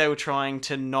felt like they were trying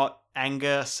to not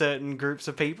anger certain groups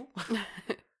of people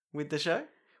with the show,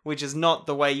 which is not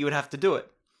the way you would have to do it.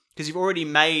 Because you've already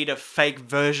made a fake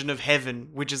version of heaven,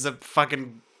 which is a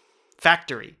fucking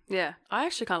factory. Yeah. I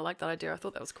actually kind of like that idea. I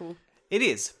thought that was cool. It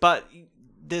is, but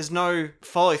there's no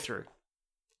follow through.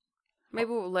 Maybe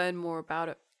we'll learn more about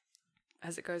it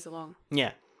as it goes along.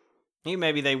 Yeah.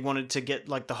 Maybe they wanted to get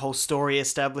like the whole story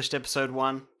established episode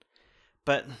 1,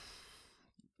 but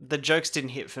the jokes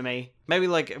didn't hit for me. Maybe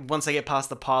like once they get past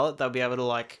the pilot, they'll be able to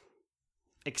like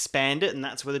expand it and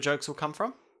that's where the jokes will come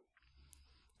from.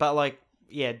 But like,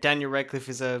 yeah, Daniel Radcliffe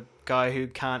is a guy who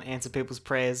can't answer people's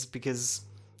prayers because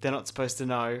they're not supposed to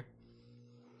know.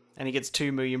 And he gets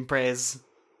 2 million prayers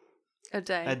A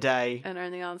day. a day. And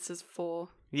only answers 4.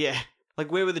 Yeah.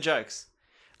 Like, where were the jokes?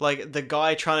 Like, the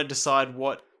guy trying to decide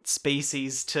what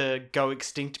species to go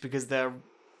extinct because they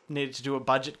needed to do a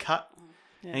budget cut.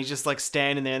 Yeah. And he's just, like,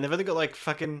 standing there. And they've only got, like,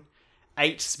 fucking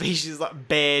 8 species, like,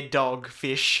 bear, dog,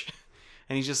 fish.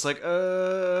 And he's just, like,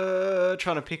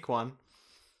 trying to pick one.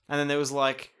 And then there was,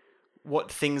 like,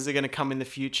 what things are going to come in the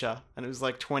future. And it was,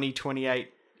 like,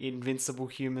 2028 invincible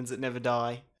humans that never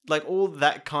die. Like, all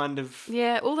that kind of...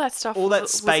 Yeah, all that stuff all that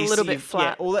was space a little bit you've-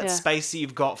 flat. Yeah, all that space that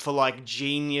you've got for like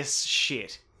genius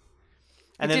shit.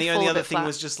 And It then did the fall only a other bit thing flat.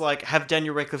 was just like have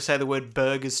Daniel Radcliffe say the word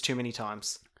burgers too many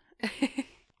times.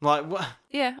 Like what?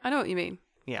 Yeah, I know what you mean.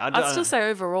 Yeah, I'd still say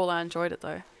overall I enjoyed it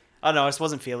though. I don't know. I just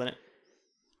wasn't feeling it.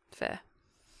 Fair.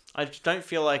 I just don't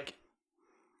feel like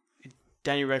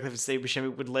Daniel Radcliffe and Steve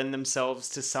Buscemi would lend themselves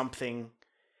to something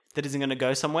that isn't going to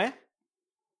go somewhere.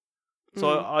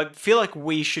 So I feel like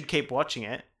we should keep watching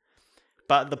it.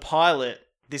 But the pilot,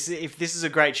 if this is a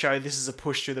great show, this is a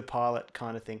push through the pilot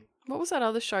kind of thing. What was that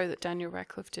other show that Daniel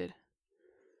Radcliffe did?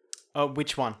 Oh,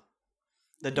 which one?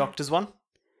 The Doctor's one?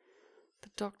 The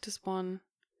Doctor's one.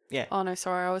 Yeah. Oh no,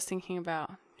 sorry, I was thinking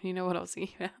about. You know what I was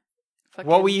thinking about?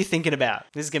 What were you thinking about?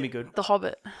 This is gonna be good. The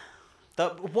Hobbit.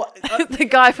 What? The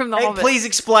guy from The Hey, Hobbit. please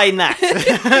explain that.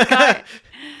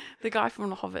 The guy from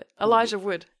The Hobbit. Elijah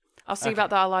Wood. I was thinking about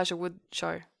the Elijah Wood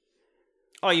show.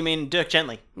 Oh, you mean Dirk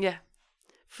Gently? Yeah.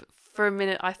 For a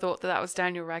minute, I thought that was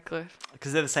Daniel Radcliffe.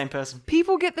 Because they're the same person.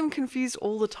 People get them confused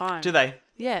all the time. Do they?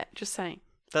 Yeah, just saying.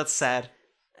 That's sad.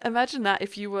 Imagine that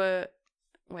if you were...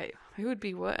 Wait, who would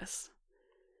be worse?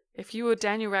 If you were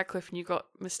Daniel Radcliffe and you got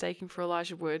mistaken for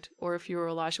Elijah Wood, or if you were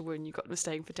Elijah Wood and you got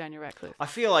mistaken for Daniel Radcliffe. I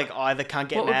feel like either can't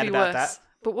get What would mad be about worse? that.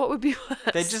 But what would be worse?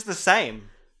 They're just the same.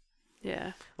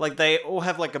 Yeah. Like, they all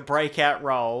have, like, a breakout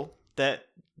role that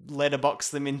letterbox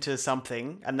them into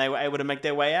something, and they were able to make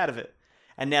their way out of it.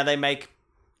 And now they make...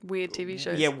 Weird TV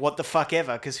shows. Yeah, what the fuck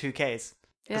ever, because who cares?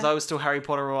 Because Yeah. I was still Harry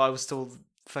Potter or I was still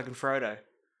fucking Frodo.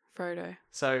 Frodo.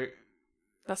 So,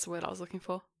 That's the word I was looking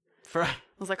for. for I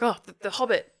was like, oh, the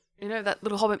Hobbit. You know, that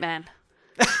little Hobbit man.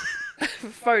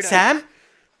 Frodo. Sam?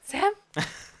 Sam?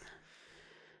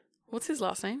 What's his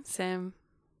last name? Sam.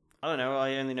 I don't know,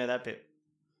 I only know that bit.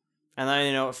 And I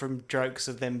only know it from jokes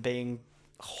of them being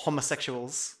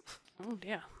homosexuals. Oh,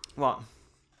 dear. What?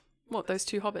 What, those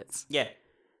two hobbits? Yeah.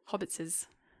 Hobbitses.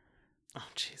 Oh,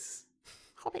 jeez.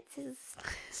 Hobbitses.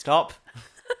 Stop.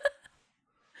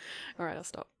 All right, I'll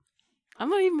stop. I'm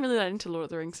not even really that into Lord of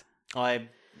the Rings. I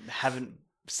haven't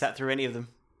sat through any of them.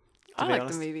 I be like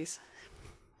honest. the movies.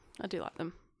 I do like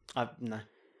them. No.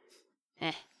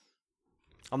 Eh.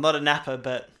 I'm not a napper,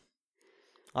 but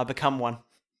I become one.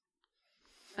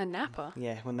 A napper?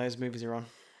 Yeah, when those movies are on.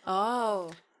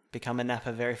 Oh. Become a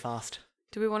napper very fast.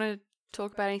 Do we want to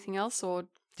talk about anything else, or...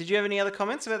 Did you have any other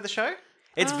comments about the show?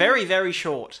 It's very, very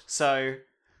short, so...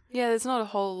 Yeah, there's not a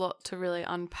whole lot to really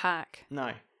unpack.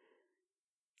 No.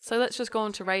 So let's just go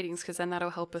on to ratings, because then that'll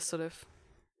help us sort of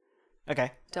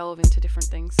Okay. delve into different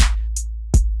things.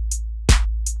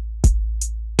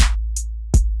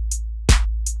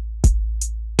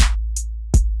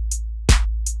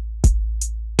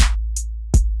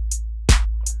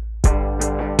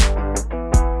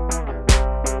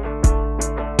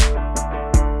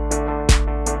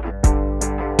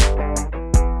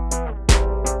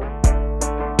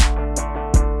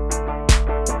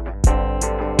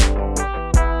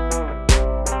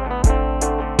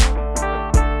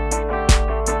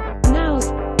 Now's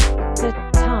the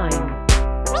time.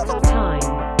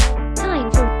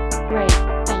 Time for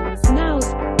ratings. Now's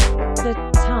the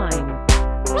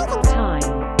time.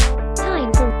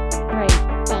 Time for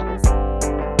ratings.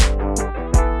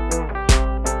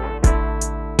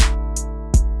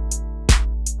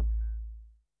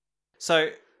 So,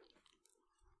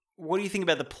 what do you think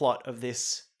about the plot of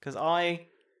this? Because I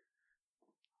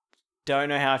don't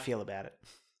know how I feel about it.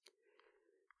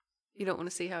 You don't want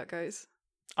to see how it goes.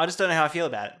 I just don't know how I feel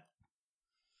about it.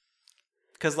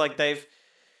 Because, like, they've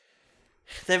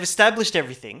established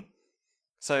everything.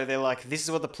 So they're like, this is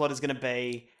what the plot is going to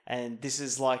be, and this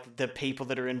is, like, the people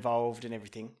that are involved and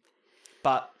everything.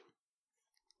 But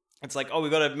it's like, oh,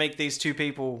 we've got to make these two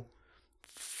people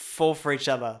fall for each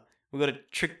other. We've got to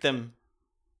trick them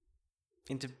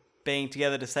into being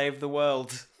together to save the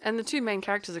world. And the two main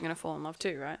characters are going to fall in love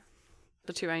too, right?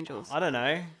 The two angels. I don't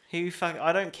know.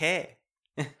 I don't care.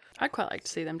 I'd quite like to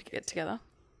see them get together.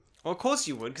 Well, of course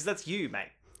you would, because that's you, mate.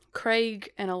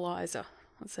 Craig and Eliza.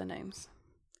 What's their names?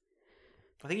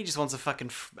 I think he just wants a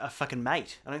fucking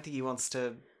mate. I don't think he wants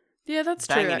to... Yeah, that's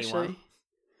Bang true, anyone. actually.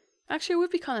 Actually, it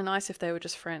would be kind of nice if they were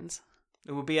just friends.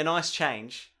 It would be a nice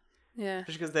change. Yeah.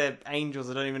 Especially because they're angels.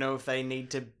 I don't even know if they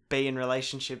need to be in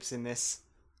relationships in this.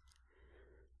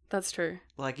 That's true.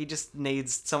 Like, he just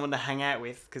needs someone to hang out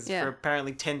with. Because Yeah. for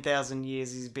apparently 10,000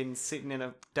 years, he's been sitting in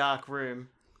a dark room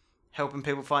helping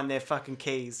people find their fucking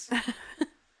keys.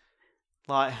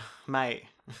 Like, mate.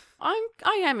 I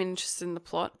am interested in the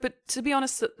plot, but to be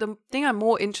honest, the thing I'm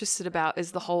more interested about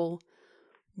is the whole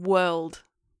world,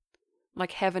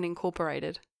 like Heaven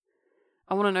Incorporated.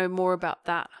 I want to know more about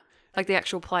that, like the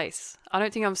actual place. I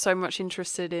don't think I'm so much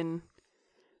interested in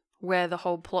where the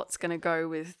whole plot's going to go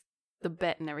with the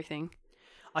bet and everything.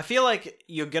 I feel like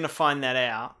you're going to find that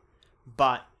out,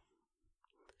 but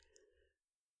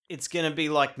it's going to be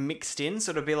like mixed in.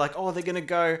 So it'll be like, oh, they're going to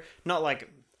go, not like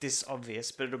this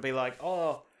obvious, but it'll be like,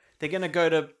 oh, they're going to go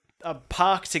to a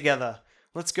park together.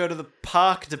 Let's go to the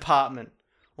park department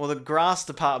or the grass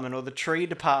department or the tree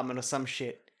department or some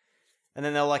shit. And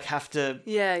then they'll like have to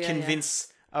Yeah.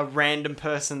 convince a random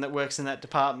person that works in that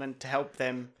department to help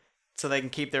them so they can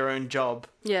keep their own job.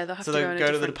 Yeah, they'll have So to they'll go, go to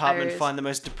the different department, areas. find the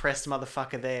most depressed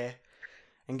motherfucker there,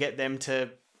 and get them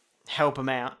to help them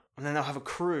out. And then they'll have a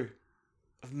crew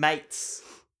of mates.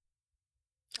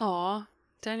 Aw,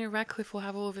 Daniel Radcliffe will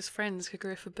have all of his friends who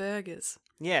go for burgers.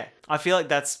 Yeah, I feel like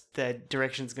that's the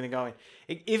direction it's going to go in.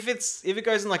 If it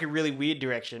goes in like a really weird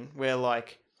direction where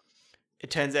like it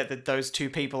turns out that those two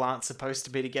people aren't supposed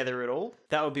to be together at all,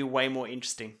 that would be way more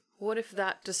interesting. What if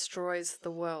that destroys the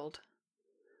world?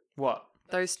 What?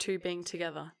 Those two being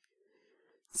together.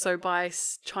 So by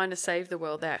trying to save the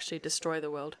world, they actually destroy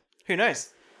the world. Who knows?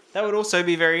 That would also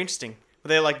be very interesting.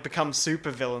 They like become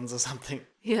super villains or something.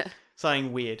 Yeah.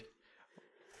 Something weird.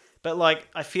 But like,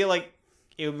 I feel like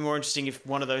it would be more interesting if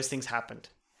one of those things happened.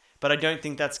 But I don't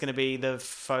think that's going to be the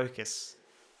focus.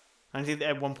 I think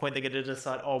at one point they're going to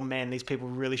decide, oh man, these people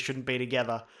really shouldn't be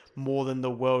together more than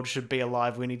the world should be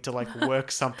alive. We need to like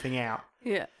work something out.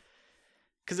 Yeah.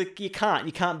 Because you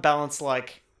can't balance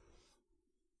like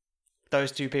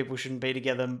those two people shouldn't be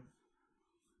together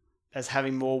as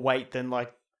having more weight than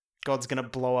like God's going to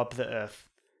blow up the earth.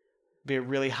 Be a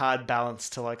really hard balance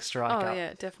to like strike up. Oh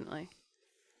yeah, definitely.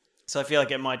 So I feel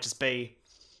like it might just be,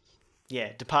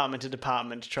 yeah, department to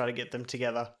department to try to get them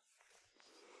together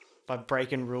by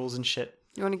breaking rules and shit.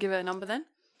 You want to give it a number then?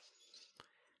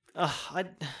 I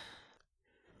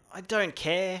don't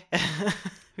care,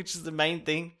 which is the main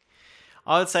thing.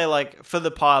 I would say like for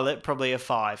the pilot, probably a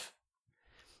 5,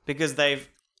 because they're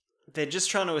just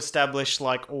trying to establish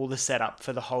like all the setup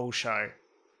for the whole show.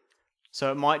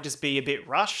 So it might just be a bit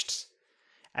rushed,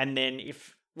 and then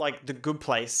if like The Good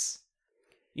Place,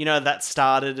 you know, that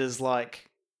started as like,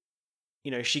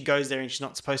 you know, she goes there and she's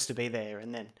not supposed to be there,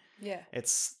 and then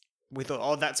we thought,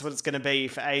 oh, that's what it's going to be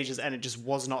for ages, and it just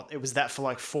was not. It was that for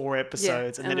like 4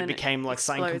 episodes, and then it became like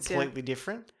something completely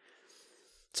different.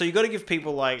 So you got to give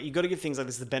people like, you got to give things like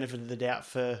this the benefit of the doubt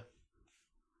for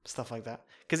stuff like that,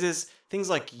 because there's things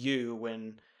like You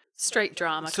when straight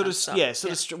drama sort of stuff.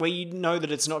 Where you know that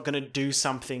it's not going to do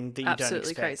something that you Absolutely don't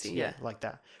expect, crazy, yeah. like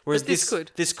that. Whereas But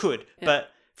this could. Yeah. But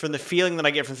from the feeling that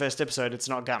I get from the first episode, it's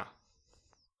not gonna.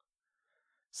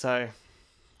 So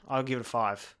I'll give it a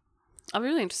 5. I'm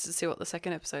really interested to see what the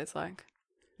second episode's like.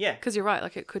 Yeah. Because you're right,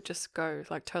 like it could just go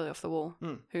like totally off the wall.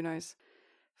 Mm. Who knows?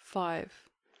 5.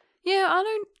 Yeah,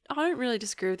 I don't really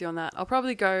disagree with you on that. I'll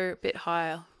probably go a bit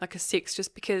higher, like a 6,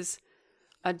 just because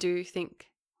I do think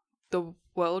the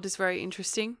world is very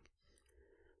interesting.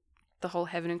 The whole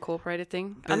Heaven Incorporated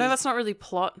thing. I know that's not really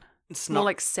plot. It's more not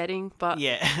like setting, but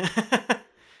yeah.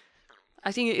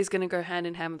 I think it is going to go hand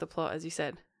in hand with the plot, as you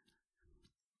said.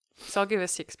 So I'll give it a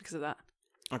 6 because of that.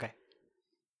 Okay.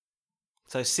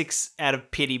 So 6 out of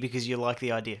pity because you like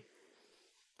the idea.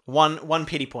 One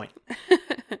pity point.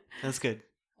 That's good.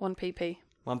 1 pp.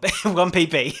 One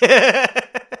pp.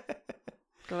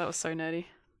 God, that was so nerdy.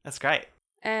 That's great.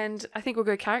 And I think we'll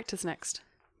go characters next.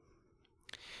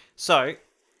 So,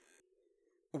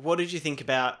 what did you think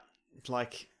about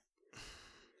like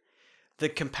the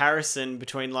comparison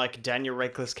between like Daniel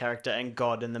Radcliffe's character and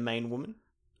God and the main woman?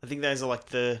 I think those are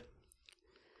like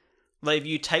if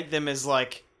you take them as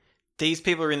like these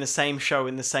people are in the same show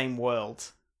in the same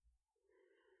world.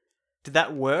 Did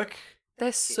that work?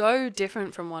 They're so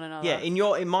different from one another. Yeah,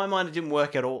 in my mind it didn't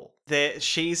work at all.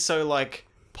 She's so like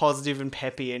positive and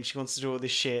peppy and she wants to do all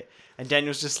this shit, and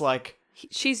Daniel's just like,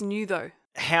 she's new though.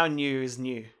 How new is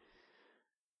new?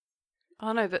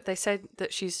 Oh no, but they said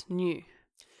that she's new.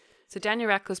 So Daniel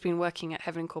Radcliffe's been working at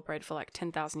Heaven Incorporated for like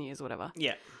 10,000 years or whatever.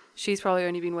 Yeah. She's probably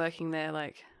only been working there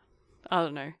like, I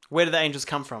don't know. Where do the angels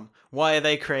come from? Why are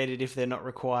they created if they're not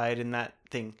required in that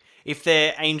thing? If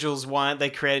they're angels, why aren't they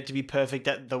created to be perfect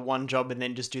at the one job and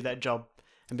then just do that job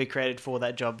and be created for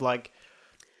that job? Like,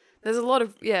 there's a lot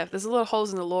of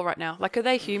holes in the law right now. Like, are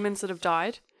they humans that have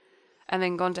died and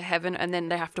then gone to heaven and then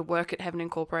they have to work at Heaven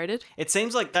Incorporated? It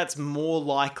seems like that's more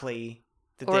likely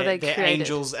that they're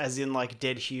angels as in like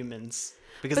dead humans.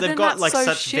 Because they've got like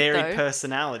such varied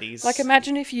personalities. Like,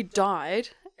 imagine if you died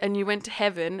and you went to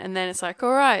heaven and then it's like,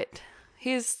 all right,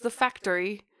 here's the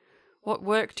factory. What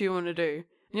work do you want to do?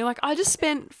 And you're like, I just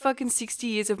spent fucking 60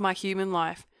 years of my human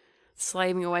life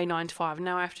slaving away 9 to 5 and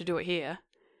now I have to do it here.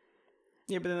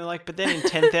 Yeah, but then they're like, but then in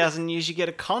 10,000 years you get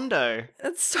a condo.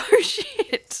 That's so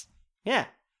shit. Yeah.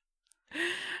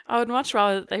 I would much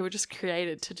rather they were just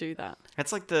created to do that.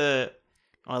 That's like I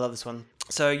love this one.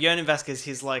 So Jonan Vasquez,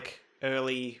 his like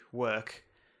early work,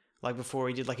 like before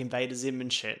he did like Invader Zim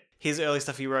and shit, his early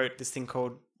stuff, he wrote this thing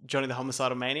called Johnny the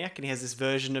Homicidal Maniac, and he has this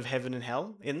version of Heaven and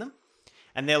Hell in them.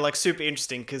 And they're like super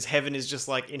interesting because heaven is just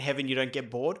like, in heaven you don't get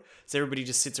bored. So everybody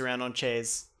just sits around on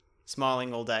chairs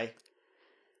smiling all day.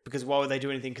 Because why would they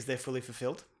do anything? Because they're fully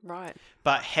fulfilled. Right.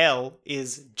 But hell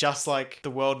is just like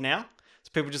the world now. So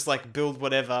people just like build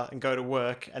whatever and go to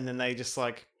work, and then they just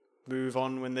like move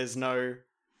on when there's no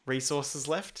resources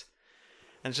left.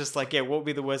 And it's just like, yeah, what would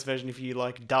be the worst version if you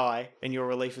like die and your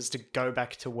relief is to go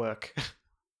back to work?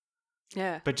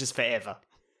 Yeah. but just forever.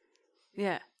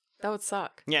 Yeah. That would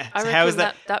suck. Yeah. I so reckon how is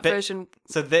that? that but- version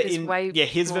So that is way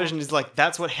his more- version is like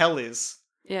that's what hell is,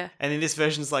 Yeah. and in this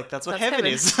version is like that's what That's heaven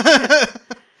heaven. is.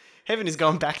 Heaven is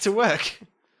going back to work.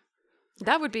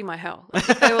 That would be my hell. Like,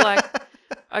 if they were like,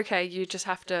 okay, you just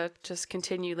have to just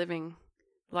continue living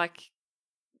like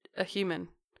a human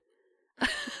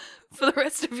for the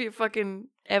rest of your fucking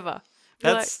ever.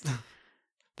 Be like,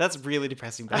 That's really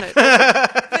depressing. I Beth.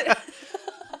 know.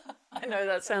 I know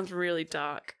that sounds really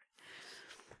dark.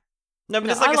 No, but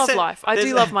No, there's like I a love set, life. I there's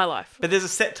do a- love my life. But there's a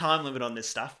set time limit on this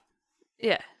stuff.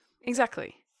 Yeah,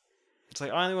 exactly. It's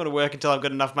like, I only want to work until I've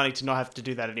got enough money to not have to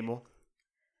do that anymore.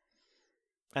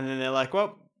 And then they're like,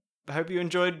 well, I hope you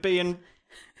enjoyed being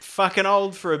fucking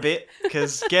old for a bit,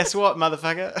 because guess what,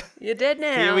 motherfucker? You're dead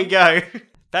now. Here we go.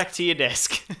 Back to your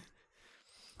desk.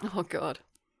 Oh, God.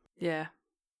 Yeah.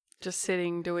 Just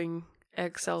sitting doing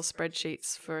Excel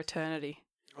spreadsheets for eternity.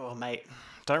 Oh, mate.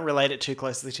 Don't relate it too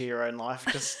closely to your own life.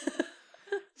 Just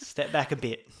step back a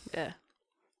bit. Yeah.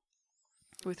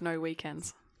 With no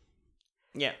weekends.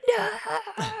 Yeah.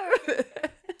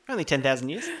 Only 10,000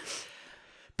 years.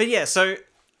 But yeah, so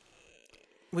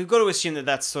we've got to assume that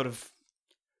that's sort of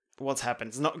what's happened.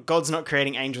 It's not, God's not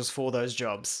creating angels for those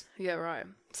jobs. Yeah, right.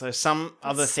 So some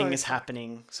other That's thing so is fucked.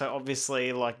 happening. So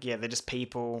obviously, like, yeah, they're just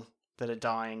people that are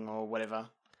dying or whatever.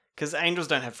 Because angels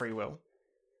don't have free will.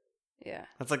 Yeah.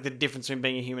 That's like the difference between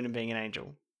being a human and being an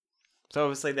angel. So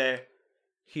obviously they're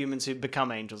humans who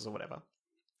become angels or whatever.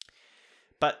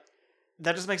 But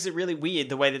that just makes it really weird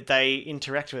the way that they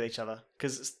interact with each other.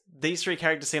 Because these three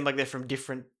characters seem like they're from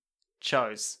different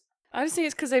shows. I just think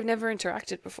it's because they've never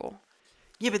interacted before.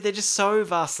 Yeah, but they're just so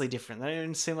vastly different. They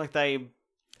don't seem like they...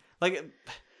 Like,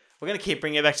 we're going to keep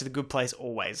bringing it back to the good place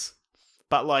always.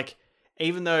 But, like,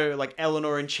 even though, like,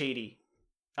 Eleanor and Chidi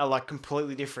are, like,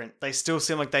 completely different, they still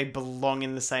seem like they belong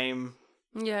in the same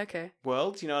Yeah, okay.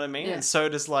 world, you know what I mean? Yeah. And so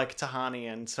does, like, Tahani,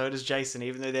 and so does Jason,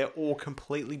 even though they're all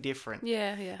completely different.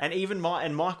 Yeah, yeah. And even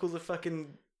Michael's a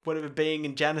fucking whatever being,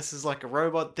 and Janice is, like, a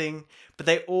robot thing. But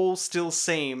they all still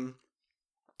seem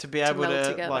to be able meld to,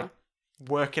 together. like,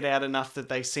 work it out enough that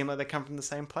they seem like they come from the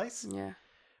same place. Yeah.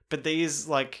 But these,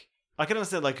 like... I can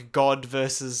understand, like, God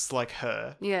versus, like,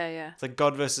 her. Yeah, yeah. It's like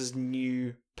God versus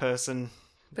new person.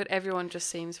 But everyone just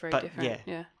seems very But, different. yeah.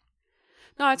 Yeah.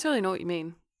 No, I totally know what you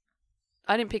mean.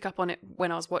 I didn't pick up on it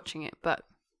when I was watching it, but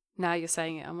now you're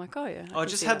saying it, I'm like, oh yeah. I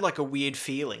just had, like, a weird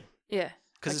feeling. Yeah.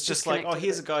 Because like, it's just like, oh, disconnected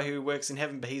here's a bit. guy who works in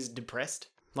heaven, but he's depressed.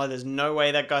 Like, there's no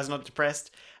way that guy's not depressed.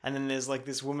 And then there's, like,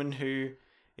 this woman who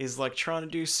is, like, trying to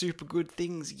do super good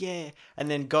things, yeah.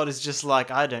 And then God is just like,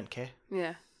 I don't care.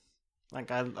 Yeah. Like,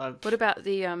 I What about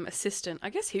the assistant? I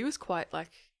guess he was quite like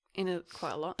in it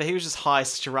quite a lot. but he was just high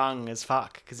strung as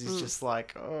fuck. Because Mm. he's just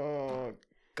like, oh,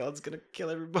 God's gonna kill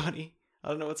everybody. I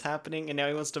don't know what's happening. And now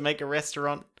he wants to make a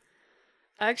restaurant.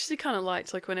 I actually kind of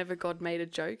liked like whenever God made a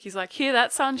joke, he's like, "Hear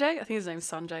that, Sanjay?" I think his name's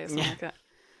Sanjay or something Yeah. like that.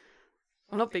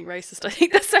 I'm not being racist. I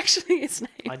think that's actually his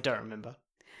name. I don't remember.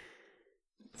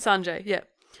 Sanjay. Yeah.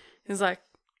 He's like,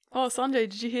 "Oh, Sanjay,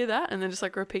 did you hear that?" And then just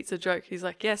like repeats a joke. He's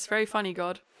like, "Yes, very funny,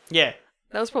 God." Yeah.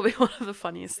 That was probably one of the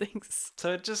funniest things.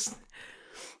 So it's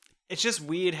just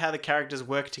weird how the characters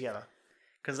work together.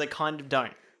 Because they kind of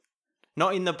don't.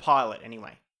 Not in the pilot,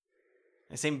 anyway.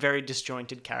 They seem very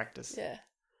disjointed characters. Yeah.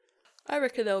 I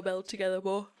reckon they'll meld together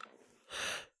more.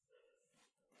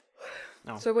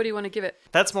 Oh. So what do you want to give it?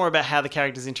 That's more about how the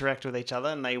characters interact with each other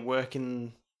and they work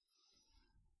in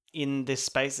this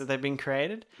space that they've been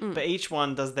created. But each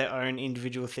one does their own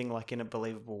individual thing, like, in a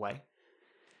believable way.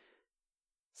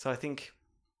 So I think,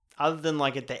 other than,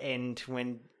 like, at the end,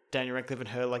 when Daniel Radcliffe and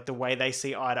her, like, the way they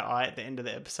see eye to eye at the end of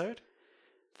the episode,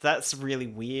 that's really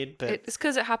weird, but... It's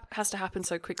because it has to happen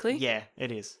so quickly. Yeah,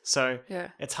 it is. So Yeah.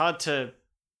 it's hard to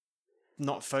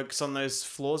not focus on those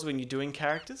flaws when you're doing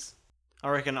characters. I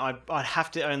reckon I'd have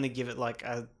to only give it like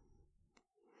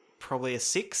probably a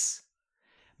 6.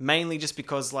 Mainly just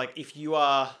because, like, if you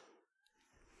are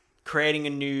creating a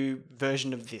new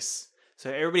version of this,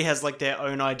 so everybody has like their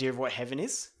own idea of what heaven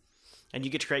is, and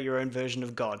you get to create your own version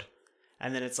of God.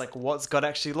 And then it's like, what's God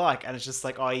actually like? And it's just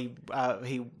like, oh,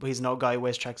 he's an old guy who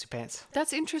wears tracksuit pants.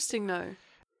 That's interesting though.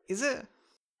 Is it?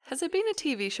 Has there been a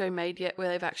TV show made yet where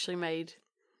they've actually made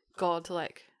God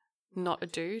like not a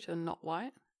dude and not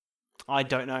white? I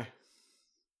don't know.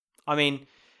 I mean,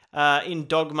 in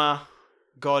Dogma,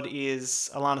 God is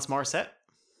Alanis Morissette.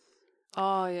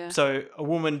 Oh yeah. So a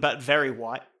woman, but very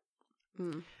white.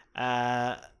 Mm.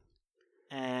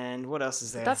 And what else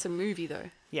is there? That's a movie though.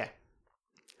 Yeah.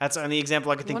 That's the only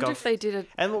example I could I think wonder of. if they did a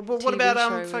And what TV about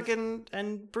show with- fucking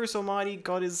and Bruce Almighty?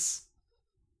 God is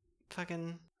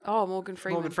fucking Oh, Morgan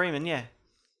Freeman. Morgan Freeman. Yeah.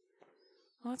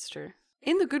 Oh, that's true.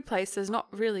 In The Good Place, there's not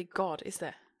really God, is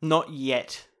there? Not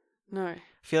yet. No. I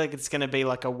feel like it's going to be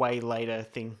like a way later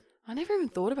thing. I never even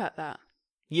thought about that.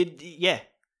 Yeah.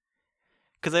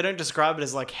 Because they don't describe it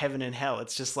as like heaven and hell.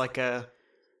 It's just like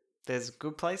there's a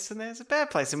good place and there's a bad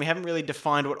place. And we haven't really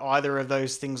defined what either of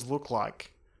those things look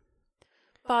like.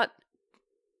 But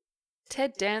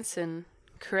Ted Danson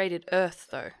created Earth,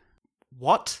 though.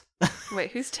 What?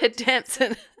 Wait, who's Ted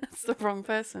Danson? That's the wrong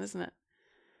person, isn't it?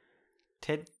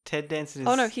 Ted Danson is...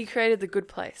 Oh, no, he created The Good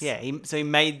Place. Yeah, so he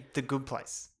made the good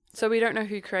place. So we don't know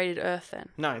who created Earth then?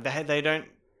 No, they don't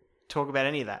talk about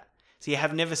any of that. So you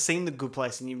have never seen the good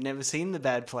place and you've never seen the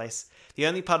bad place. The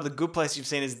only part of the good place you've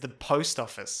seen is the post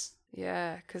office.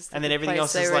 Yeah, because And then everything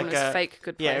else is like a fake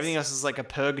good place. Yeah, everything else is like a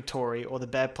purgatory, or the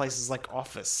bad place is like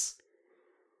office.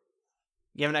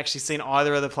 You haven't actually seen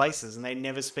either of the places, and they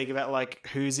never speak about like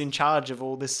who's in charge of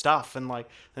all this stuff, and like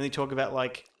then they talk about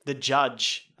like the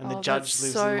judge, and the judge that's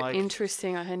lives so in like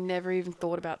interesting. I had never even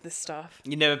thought about this stuff.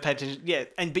 you never pay attention. Yeah,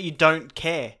 but you don't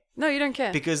care No, you don't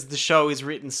care. because the show is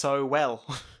written so well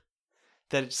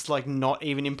that it's like not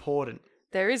even important.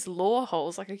 There is lore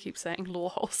holes, like I keep saying, lore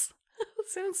holes. It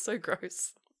sounds so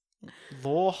gross.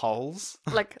 Lore holes.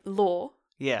 Like lore,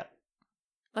 Yeah.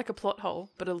 like a plot hole,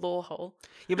 but a lore hole.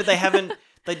 Yeah, but they haven't.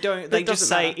 They don't. They just doesn't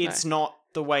say matter, no. it's not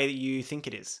the way that you think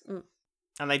it is, Mm.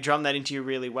 and they drum that into you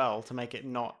really well to make it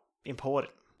not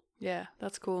important. Yeah,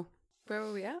 that's cool. Where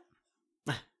were we at?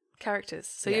 Characters.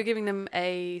 So Yeah. you're giving them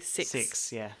a 6.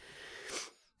 6, yeah.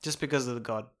 Just because of the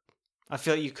god, I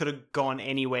feel like you could have gone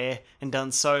anywhere and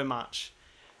done so much,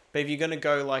 but if you're gonna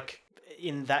go like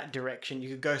in that direction, you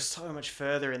could go so much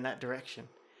further in that direction.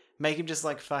 Make him just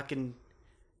like fucking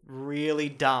really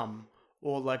dumb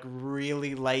or like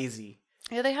really lazy.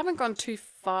 Yeah, they haven't gone too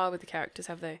far with the characters,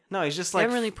 have they? No, he's just They like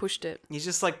haven't really pushed it. he's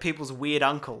just like people's weird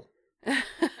uncle.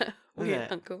 Weird Yeah.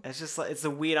 uncle. It's just like it's the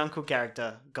weird uncle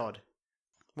character god.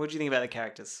 What do you think about the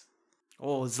characters?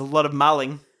 Oh, there's a lot of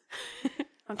mulling.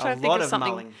 I'm A trying to think lot of of something.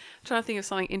 mulling. Trying to think of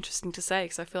something interesting to say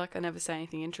because I feel like I never say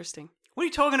anything interesting. What are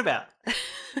you talking about?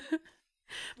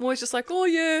 I'm always just like, oh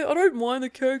yeah, I don't mind the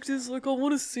characters. Like, I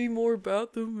want to see more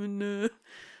about them, and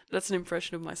that's an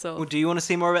impression of myself. Well, do you want to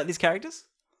see more about these characters?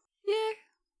 Yeah.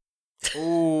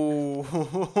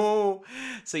 Ooh.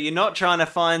 So you're not trying to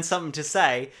find something to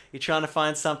say, you're trying to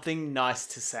find something nice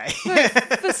to say.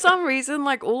 For some reason,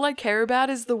 like, all I care about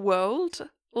is the world.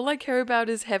 All I care about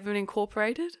is Heaven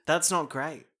Incorporated. That's not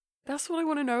great. That's what I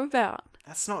want to know about.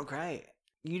 That's not great.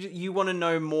 You want to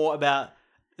know more about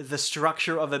the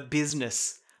structure of a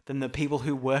business than the people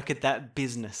who work at that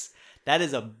business. That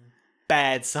is a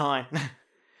bad sign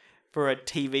for a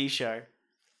TV show.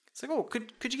 It's like, oh,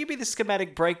 could you give me the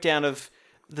schematic breakdown of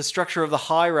the structure of the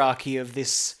hierarchy of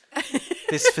this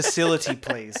facility,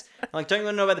 please? Like, don't you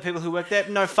want to know about the people who work there?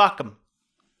 No, fuck them.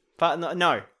 But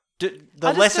no. The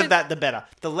just less of don't- that, the better.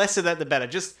 The less of that, the better.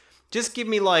 Just give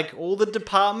me like all the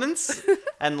departments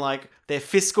and like their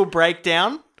fiscal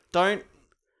breakdown. Don't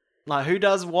like who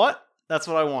does what. That's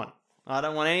what I want. I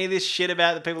don't want any of this shit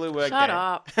about the people who work Shut there.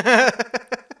 up.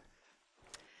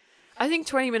 I think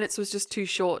 20 minutes was just too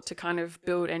short to kind of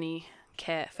build any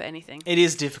care for anything. It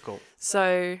is difficult.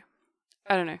 So,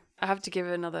 I don't know. I have to give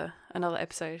it another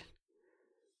episode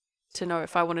to know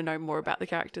if I want to know more about the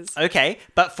characters. Okay,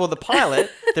 but for the pilot,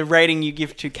 the rating you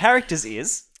give to characters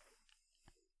is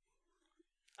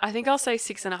I think I'll say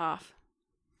 6.5.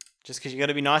 just because you got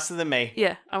to be nicer than me.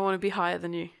 Yeah, I want to be higher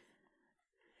than you.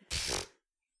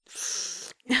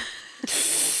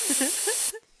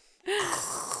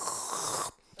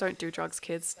 Don't do drugs,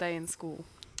 kids. Stay in school.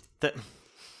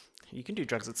 You can do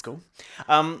drugs at school.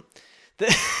 My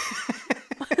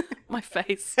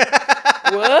face.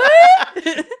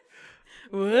 What?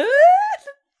 What?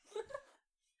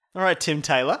 All right, Tim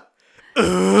Taylor.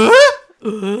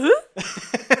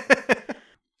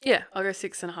 Yeah, I'll go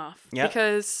 6.5. Yeah.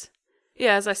 Because,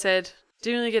 yeah, as I said,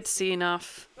 didn't really get to see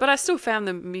enough, but I still found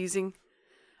them amusing.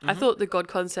 I thought the God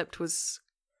concept was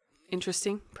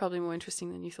interesting, probably more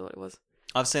interesting than you thought it was.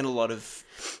 I've seen a lot of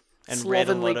and read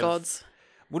a Slovenly lot gods. of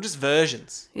well, just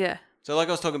versions. Yeah. So, like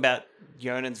I was talking about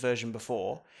Yonan's version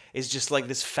before, is just like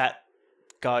this fat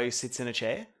guy who sits in a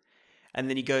chair, and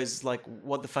then he goes like,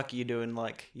 "What the fuck are you doing?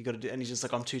 Like, you got to do," and he's just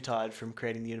like, "I'm too tired from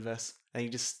creating the universe," and he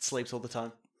just sleeps all the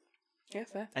time Yeah,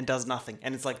 fair. and does nothing.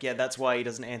 And it's like, yeah, that's why he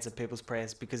doesn't answer people's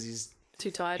prayers because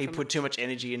Too tired he from put too much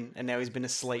energy in, and now he's been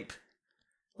asleep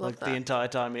Love like that. the entire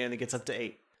time. He only gets up to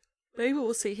eat. Maybe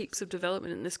we'll see heaps of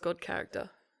development in this God character.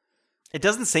 It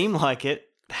doesn't seem like it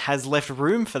has left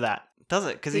room for that, does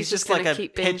it? Because he's just like gonna a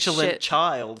keep being petulant shit.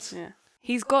 child. Yeah.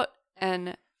 He's got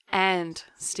and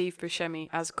Steve Buscemi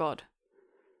as God.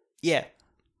 Yeah.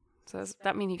 So does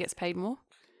that mean he gets paid more?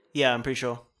 Yeah, I'm pretty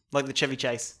sure. Like the Chevy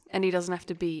Chase. And he doesn't have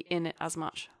to be in it as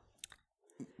much.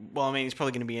 Well, I mean, he's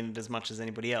probably going to be in it as much as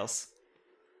anybody else.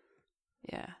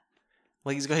 Yeah.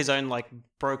 Like, he's got his own, like,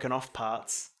 broken off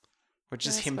parts. Which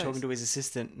is Yeah, I him suppose. talking to his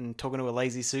assistant and talking to a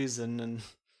lazy Susan and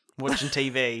watching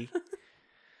TV.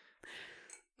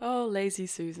 Oh, lazy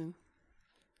Susan.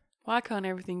 Why can't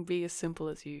everything be as simple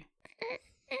as you?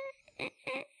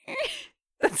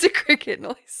 That's a cricket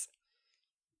noise.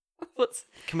 What's...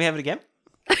 Can we have it again?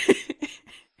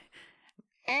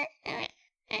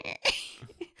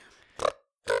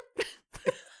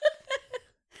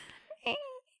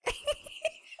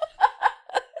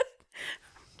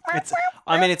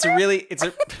 It's a really... It's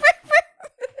a...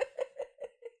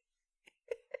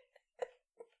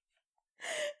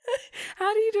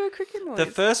 How do you do a cricket noise? The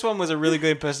first one was a really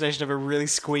good impersonation of a really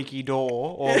squeaky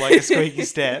door or like a squeaky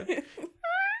step.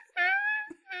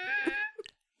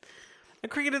 A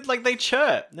cricket, like, they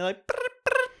chirp. They're like...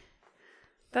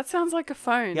 That sounds like a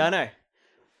phone. Yeah, I know.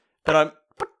 But I'm...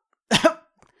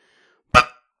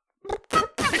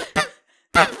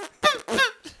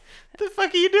 The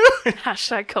fuck are you doing?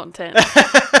 Hashtag content.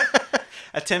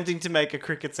 Attempting to make a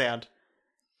cricket sound.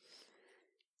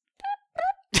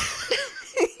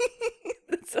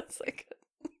 That sounds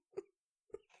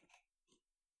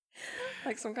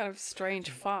like some kind of strange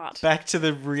fart. Back to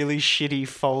the really shitty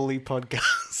Foley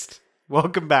podcast.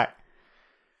 Welcome back.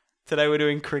 Today we're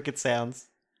doing cricket sounds.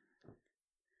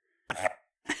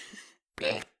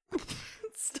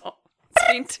 Stop. It's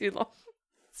been too long.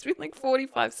 It's been like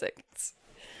 45 seconds.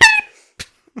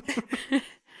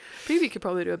 Phoebe could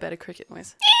probably do a better cricket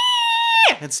noise.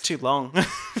 It's too long.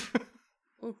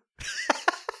 Ooh.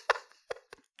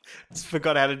 Just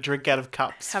forgot how to drink out of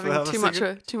cups. Having for the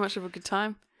too much of a good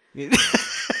time. second.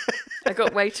 I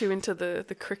got way too into the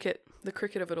cricket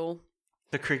of it all.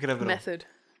 The cricket of it Method.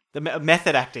 all. The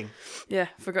method acting. Yeah,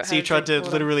 forgot how So you tried to drink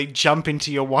water. literally jump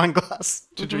into your wine glass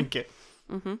to drink it.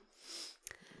 Mhm.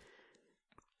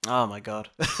 Oh my god.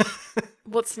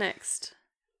 What's next?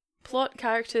 Plot,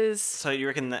 characters. So you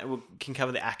reckon that we can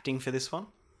cover the acting for this one?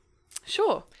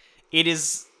 Sure. It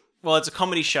is... Well, it's a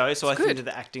comedy show, so I think good. that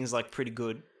the acting's like pretty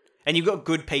good. And you've got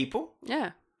good people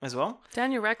Yeah. as well.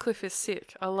 Daniel Radcliffe is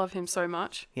sick. I love him so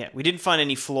much. Yeah, we didn't find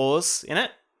any flaws in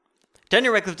it.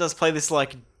 Daniel Radcliffe does play this,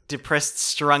 like, depressed,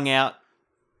 strung out,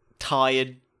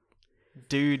 tired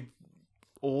dude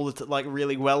like,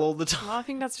 really well all the time. Well, I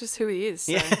think that's just who he is.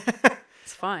 So Yeah.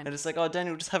 it's fine. And it's like, oh,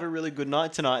 Daniel, just have a really good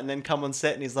night tonight, and then come on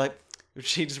set, and he's like,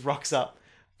 she just rocks up,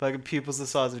 like, pupils the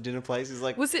size of a dinner place. He's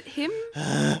like, Was it him?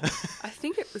 I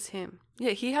think it was him.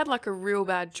 Yeah, he had like a real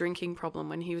bad drinking problem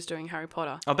when he was doing Harry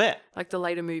Potter, I bet. like the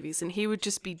later movies, and he would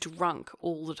just be drunk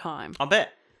all the time. I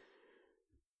bet.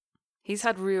 He's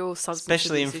had real substance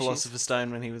Especially in abuse Philosopher's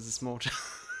Stone when he was a small child.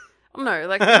 issues. No,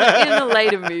 like in the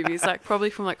later movies, like probably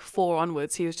from like 4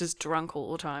 onwards, he was just drunk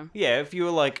all the time. Yeah, if you were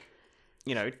like,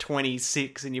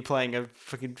 26 and you're playing a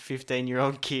fucking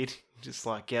 15-year-old kid, just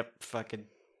like, yep, fucking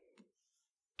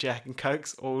Jack and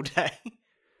Cokes all day.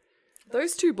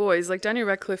 Those two boys, like Daniel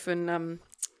Radcliffe and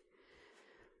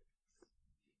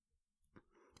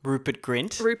Rupert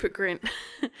Grint. Rupert Grint,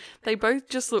 they both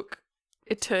just look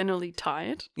eternally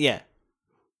tired. Yeah,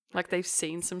 Like they've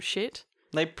seen some shit.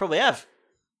 they probably have.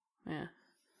 Yeah.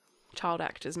 Child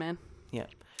actors, man. Yeah.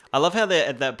 I love how they're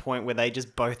at that point where they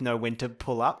just both know when to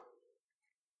pull up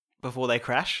before they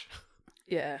crash.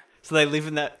 Yeah. So they live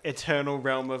in that eternal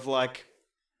realm of like,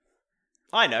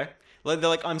 I know. Like, they're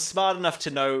like, I'm smart enough to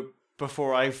know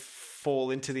before I fall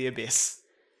into the abyss.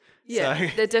 Yeah.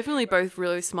 So- They're definitely both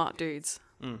really smart dudes,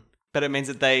 But it means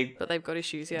that they, but they've got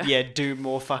issues, yeah. yeah, do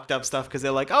more fucked up stuff because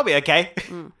they're like, I'll be okay.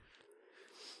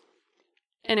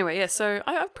 Anyway, yeah, so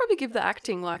I'd probably give the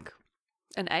acting like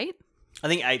an 8. I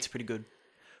think 8's pretty good.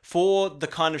 For the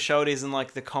kind of show it is and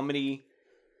like the comedy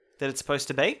that it's supposed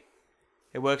to be,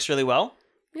 it works really well.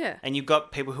 Yeah. And you've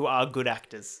got people who are good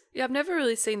actors. Yeah, I've never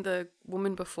really seen the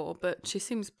woman before, but she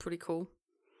seems pretty cool.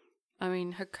 I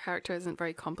mean, her character isn't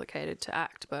very complicated to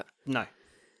act, but No.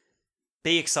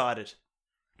 Be excited.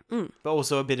 But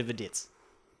also a bit of a ditz.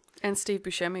 and Steve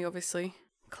Buscemi, obviously.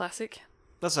 Classic.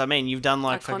 That's what I mean. You've done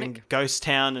like Iconic. fucking Ghost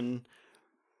Town and,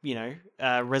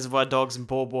 Reservoir Dogs and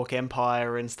Boardwalk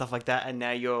Empire and stuff like that. And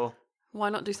now you're Why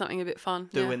not do something a bit fun?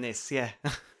 doing this. Yeah.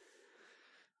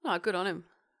 No, good on him.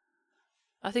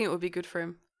 I think it would be good for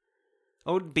him.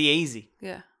 It would be easy.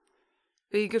 Yeah.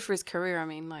 Be good for his career, I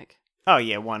mean, like. Oh,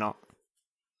 yeah. Why not?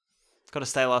 Got to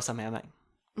stay alive somehow,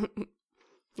 mate.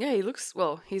 Yeah, he looks,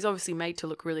 well, he's obviously made to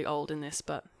look really old in this,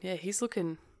 but yeah, he's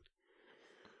looking.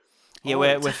 Yeah,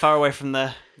 old. we're far away from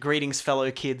the greetings fellow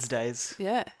kids days.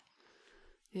 Yeah.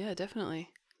 Yeah, definitely.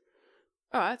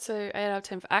 All right, so 8 out of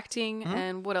 10 for acting.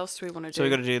 And what else do we want to do? So we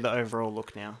got to do the overall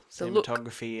look now. The look.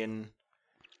 Cinematography and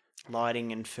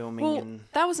lighting and filming Well, and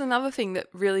that was another thing that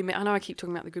really I know I keep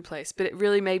talking about The Good Place, but it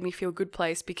really made me feel Good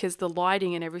Place because the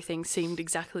lighting and everything seemed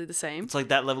exactly the same. it's like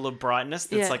that level of brightness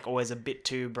that's Yeah. like always a bit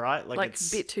too bright. Like Like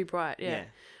it's a bit too bright, yeah. yeah.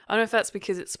 I don't know if that's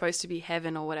because it's supposed to be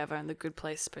heaven or whatever, and The Good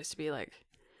Place is supposed to be like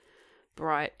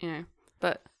bright,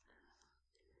 But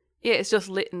yeah, it's just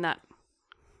lit in that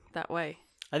way.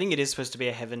 I think it is supposed to be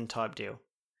a heaven type deal.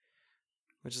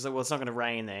 Which is like, well, it's not going to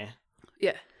rain there.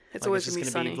 Yeah, it's Like, always just gonna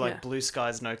be gonna sunny. like yeah. blue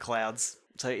skies, no clouds.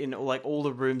 So in like all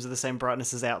the rooms are the same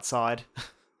brightness as outside.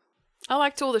 I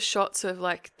liked all the shots of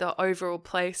like the overall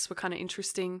place were kind of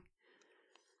interesting.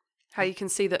 How you can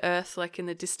see the earth like in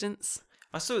the distance.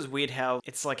 I thought it was weird how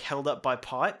it's like held up by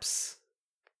pipes.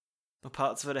 The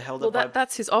parts of it are held Well, up by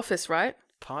that's his office, right?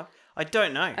 pipe. I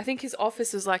don't know. I think his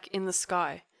office is like in the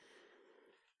sky,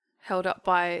 held up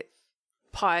by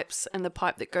pipes, and the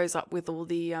pipe that goes up with all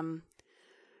the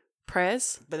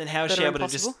prayers. But then how is that she are able to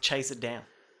impossible. just chase it down?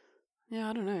 Yeah,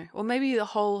 I don't know. Or maybe the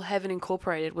whole Heaven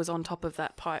Incorporated was on top of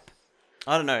that pipe.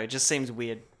 I don't know. It just seems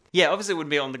weird. Yeah, obviously it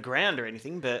wouldn't be on the ground or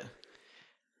anything, but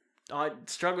I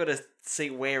struggle to see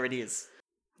where it is.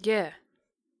 Yeah.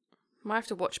 Might have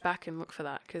to watch back and look for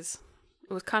that because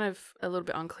it was kind of a little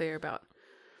bit unclear about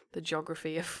the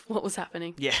geography of what was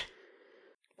happening. Yeah.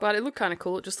 But it looked kind of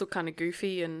cool. It just looked kind of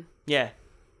goofy and Yeah.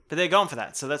 But they're going for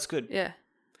that, so that's good. yeah.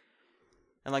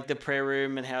 And like the prayer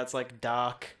room and how it's like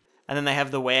dark. And then they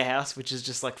have the warehouse, which is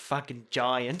just like fucking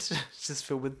giant. It's just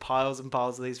filled with piles and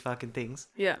piles of these fucking things.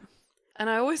 Yeah. And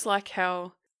I always like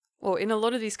how, well, in a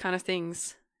lot of these kind of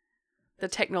things, the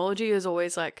technology is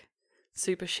always like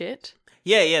super shit.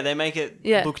 Yeah, they make it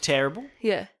Yeah. look terrible.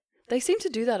 Yeah. They seem to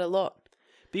do that a lot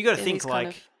But you got to in think these kind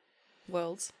like, of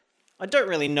worlds. I don't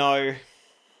really know.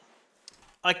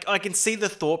 I can see the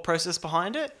thought process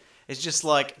behind it. It's just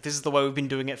like, this is the way we've been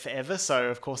doing it forever. So,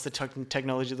 of course, the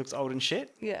technology looks old and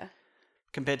shit Yeah.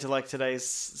 compared to like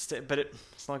today's. But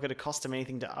it's not going to cost them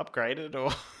anything to upgrade it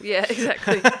or. Yeah,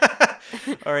 exactly.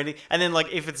 or any. And then,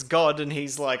 like, if it's God and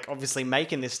he's like obviously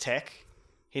making this tech,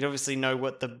 he'd obviously know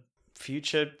what the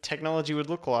future technology would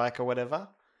look like or whatever.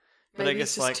 But Maybe I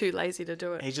guess he's just like too lazy to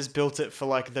do it. he just built it for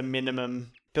like the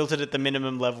minimum, built it at the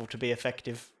minimum level to be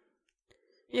effective.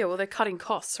 Yeah, well, they're cutting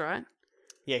costs, right?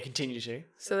 Yeah, continue to.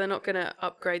 So they're not going to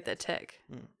upgrade their tech.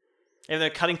 Even though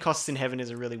cutting costs in heaven is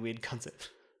a really weird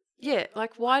concept. Yeah,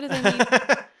 like why do they need?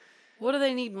 What do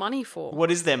they need money for?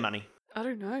 What is their money? I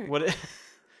don't know. What?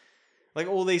 Like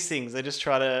all these things, they just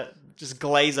try to just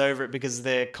glaze over it because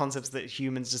they're concepts that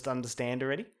humans just understand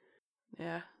already.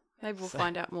 Yeah, maybe we'll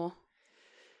find out more.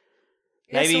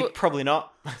 Maybe, Yeah, probably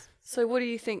not. so what do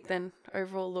you think then?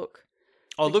 Overall look,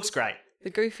 Oh, it looks great. the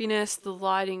goofiness, the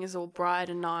lighting is all bright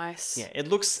and nice. Yeah, it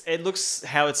looks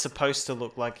how it's supposed to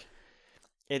look. Like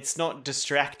it's not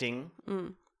distracting.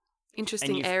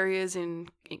 Interesting you- areas in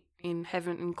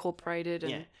Heaven Incorporated.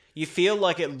 And Yeah, you feel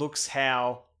like it looks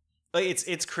how like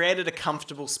it's created a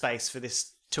comfortable space for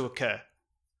this to occur.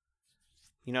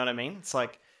 You know what I mean? It's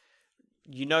like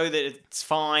you know that it's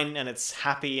fine and it's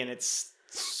happy and it's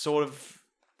sort of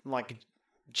like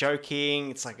joking.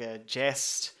 It's like a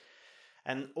jest,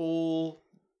 and all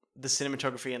the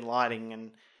cinematography and lighting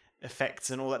and effects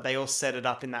and all that, they all set it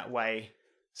up in that way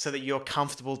so that you're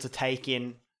comfortable to take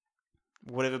in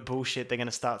whatever bullshit they're going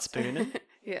to start spooning.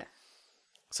 yeah.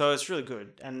 So it's really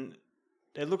good, and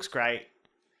it looks great.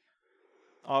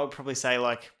 I would probably say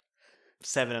like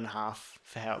 7.5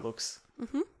 for how it looks.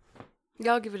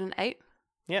 Yeah, I'll give it an 8.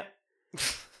 Yep.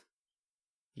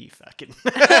 You fucking.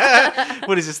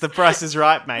 What is this? The Price is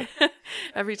Right, mate.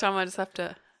 Every time I just have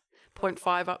to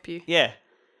 0.5 up you. Yeah.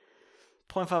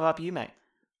 0.5 up you, mate.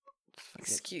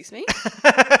 Excuse me.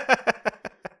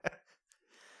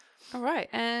 All right,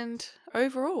 and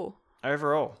overall,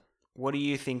 Overall, what do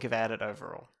you think about it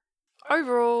overall? I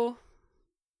feel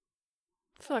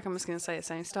like I'm just going to say the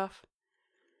same stuff.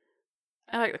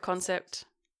 I like the concept.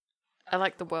 I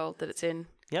like the world that it's in.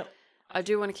 Yep. I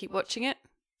do want to keep watching it.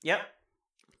 Yep.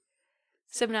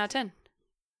 7 out of 10.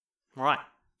 Right.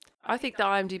 I think the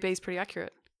IMDb is pretty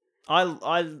accurate.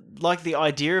 I like the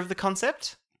idea of the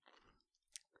concept.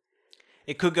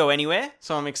 It could go anywhere,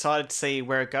 so I'm excited to see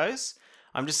where it goes.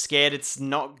 I'm just scared it's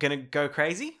not going to go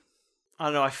crazy. I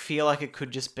don't know, I feel like it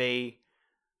could just be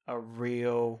a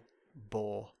real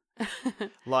bore.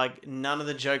 Like, none of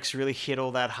the jokes really hit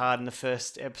all that hard in the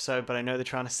first episode, but I know they're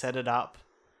trying to set it up.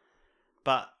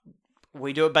 But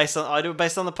I do it based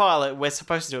on the pilot. We're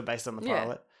supposed to do it based on the Yeah.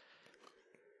 pilot.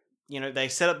 You know, they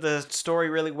set up the story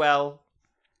really well,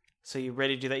 so you're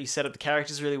ready to do that. You set up the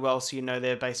characters really well, so you know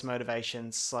their base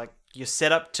motivations. Like, you're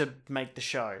set up to make the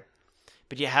show,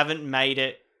 but you haven't made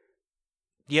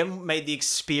the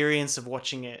experience of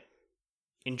watching it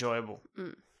enjoyable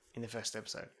in the first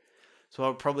episode. So I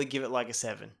would probably give it like a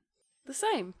 7. The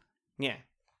same. Yeah.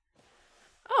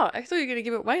 Oh, I thought you were going to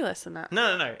give it way less than that.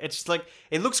 No. It's just like,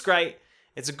 it looks great.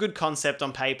 It's a good concept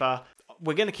on paper.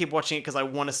 We're going to keep watching it because I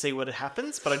want to see what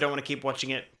happens, but I don't want to keep watching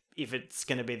it if it's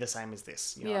going to be the same as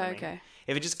this. You know what I mean? Okay.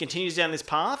 If it just continues down this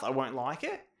path, I won't like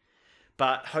it.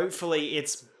 But hopefully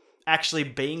it's actually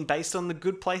being based on the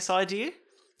Good Place idea,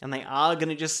 and they are going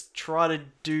to just try to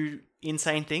do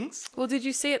insane things. Well, did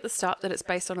you see at the start that it's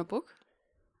based on a book?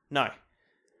 No.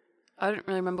 I don't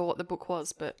really remember what the book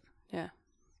was, but yeah.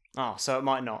 Oh, so it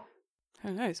might not.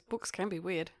 Who knows? Books can be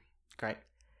weird. Great.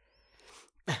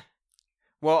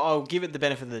 Well, I'll give it the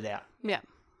benefit of the doubt. Yeah.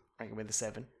 I reckon with the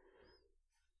 7.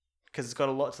 Because it's got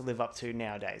a lot to live up to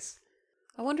nowadays.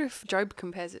 I wonder if Job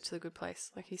compares it to The Good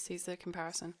Place. Like, he sees the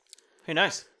comparison. Who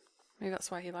knows? Maybe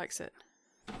that's why he likes it.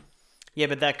 Yeah,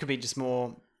 but that could be just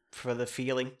more for the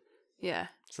feeling. Yeah.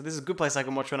 So this is a Good Place I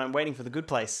can watch when I'm waiting for the Good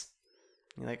Place.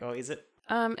 You're like, oh, is it?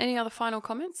 Any other final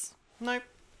comments? Nope.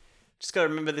 Just got to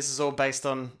remember this is all based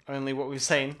on only what we've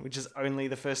seen, which is only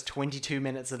the first 22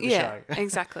 minutes of the Yeah, show.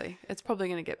 exactly. It's probably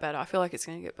going to get better. I feel like it's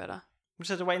going to get better. We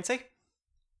just have to wait and see.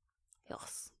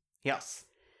 Yes. Yes.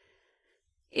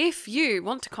 If you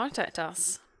want to contact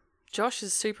us, Josh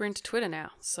is super into Twitter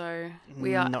now, so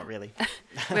we are Not really.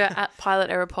 we are at Pilot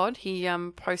Error Pod. He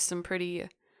posts some pretty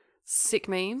sick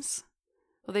memes.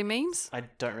 Are they memes? I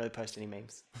don't really post any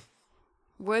memes.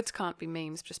 Words can't be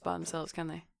memes just by themselves, can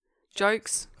they?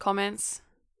 Jokes, comments.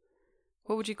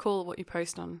 What would you call what you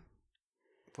post on?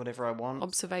 Whatever I want.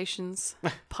 Observations,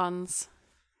 puns.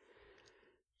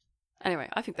 Anyway,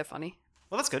 I think they're funny.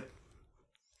 Well, that's good.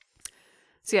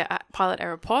 So yeah, at Pilot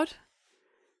Error Pod.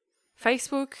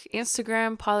 Facebook,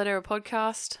 Instagram, Pilot Error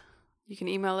Podcast. You can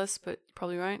email us, but you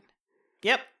probably won't.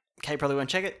 Yep. Kate probably won't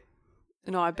check it.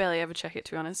 No, I barely ever check it,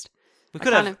 to be honest. We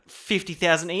could kind have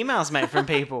 50,000 emails, mate, from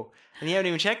people, and you haven't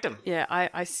even checked them. Yeah,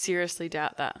 I seriously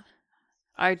doubt that.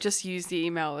 I just use the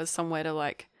email as somewhere to,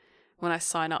 like, when I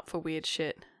sign up for weird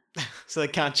shit. So they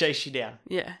can't chase you down.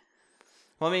 Yeah.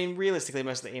 Well, I mean, realistically,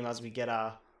 most of the emails we get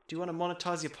are, do you want to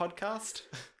monetize your podcast?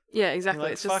 Yeah, You're exactly.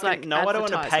 like, It's just fucking, like no, I don't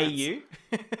want to pay advertisements.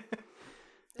 you.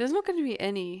 There's not going to be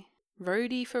any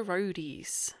roadie for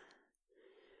roadies.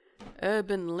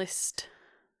 Urban list.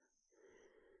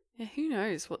 Yeah, who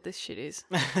knows what this shit is?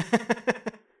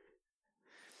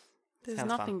 There's Sounds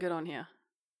nothing fun. good on here.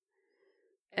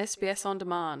 SBS On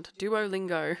Demand.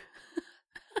 Duolingo.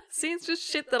 See, it's just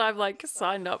shit that I've, like,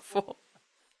 signed up for.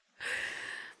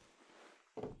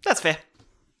 That's fair.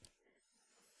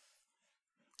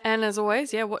 And as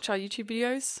always, yeah, watch our YouTube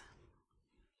videos.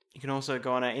 You can also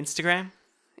go on our Instagram.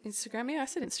 Instagram, yeah, I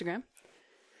said Instagram.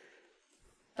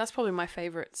 That's probably my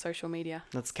favourite social media.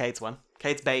 That's Kate's one.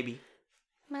 Kate's baby.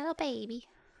 My little baby.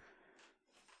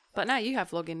 But now you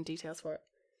have login details for it.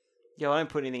 Yeah, I don't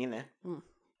put anything in there.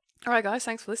 Alright, guys,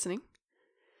 thanks for listening.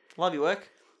 Love your work.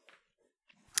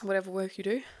 Whatever work you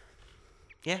do.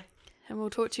 Yeah. And we'll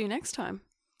talk to you next time.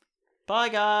 Bye,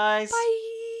 guys. Bye!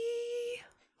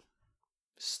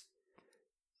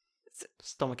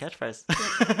 Stole my catchphrase.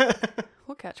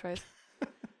 What catchphrase?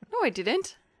 No, I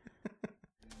didn't.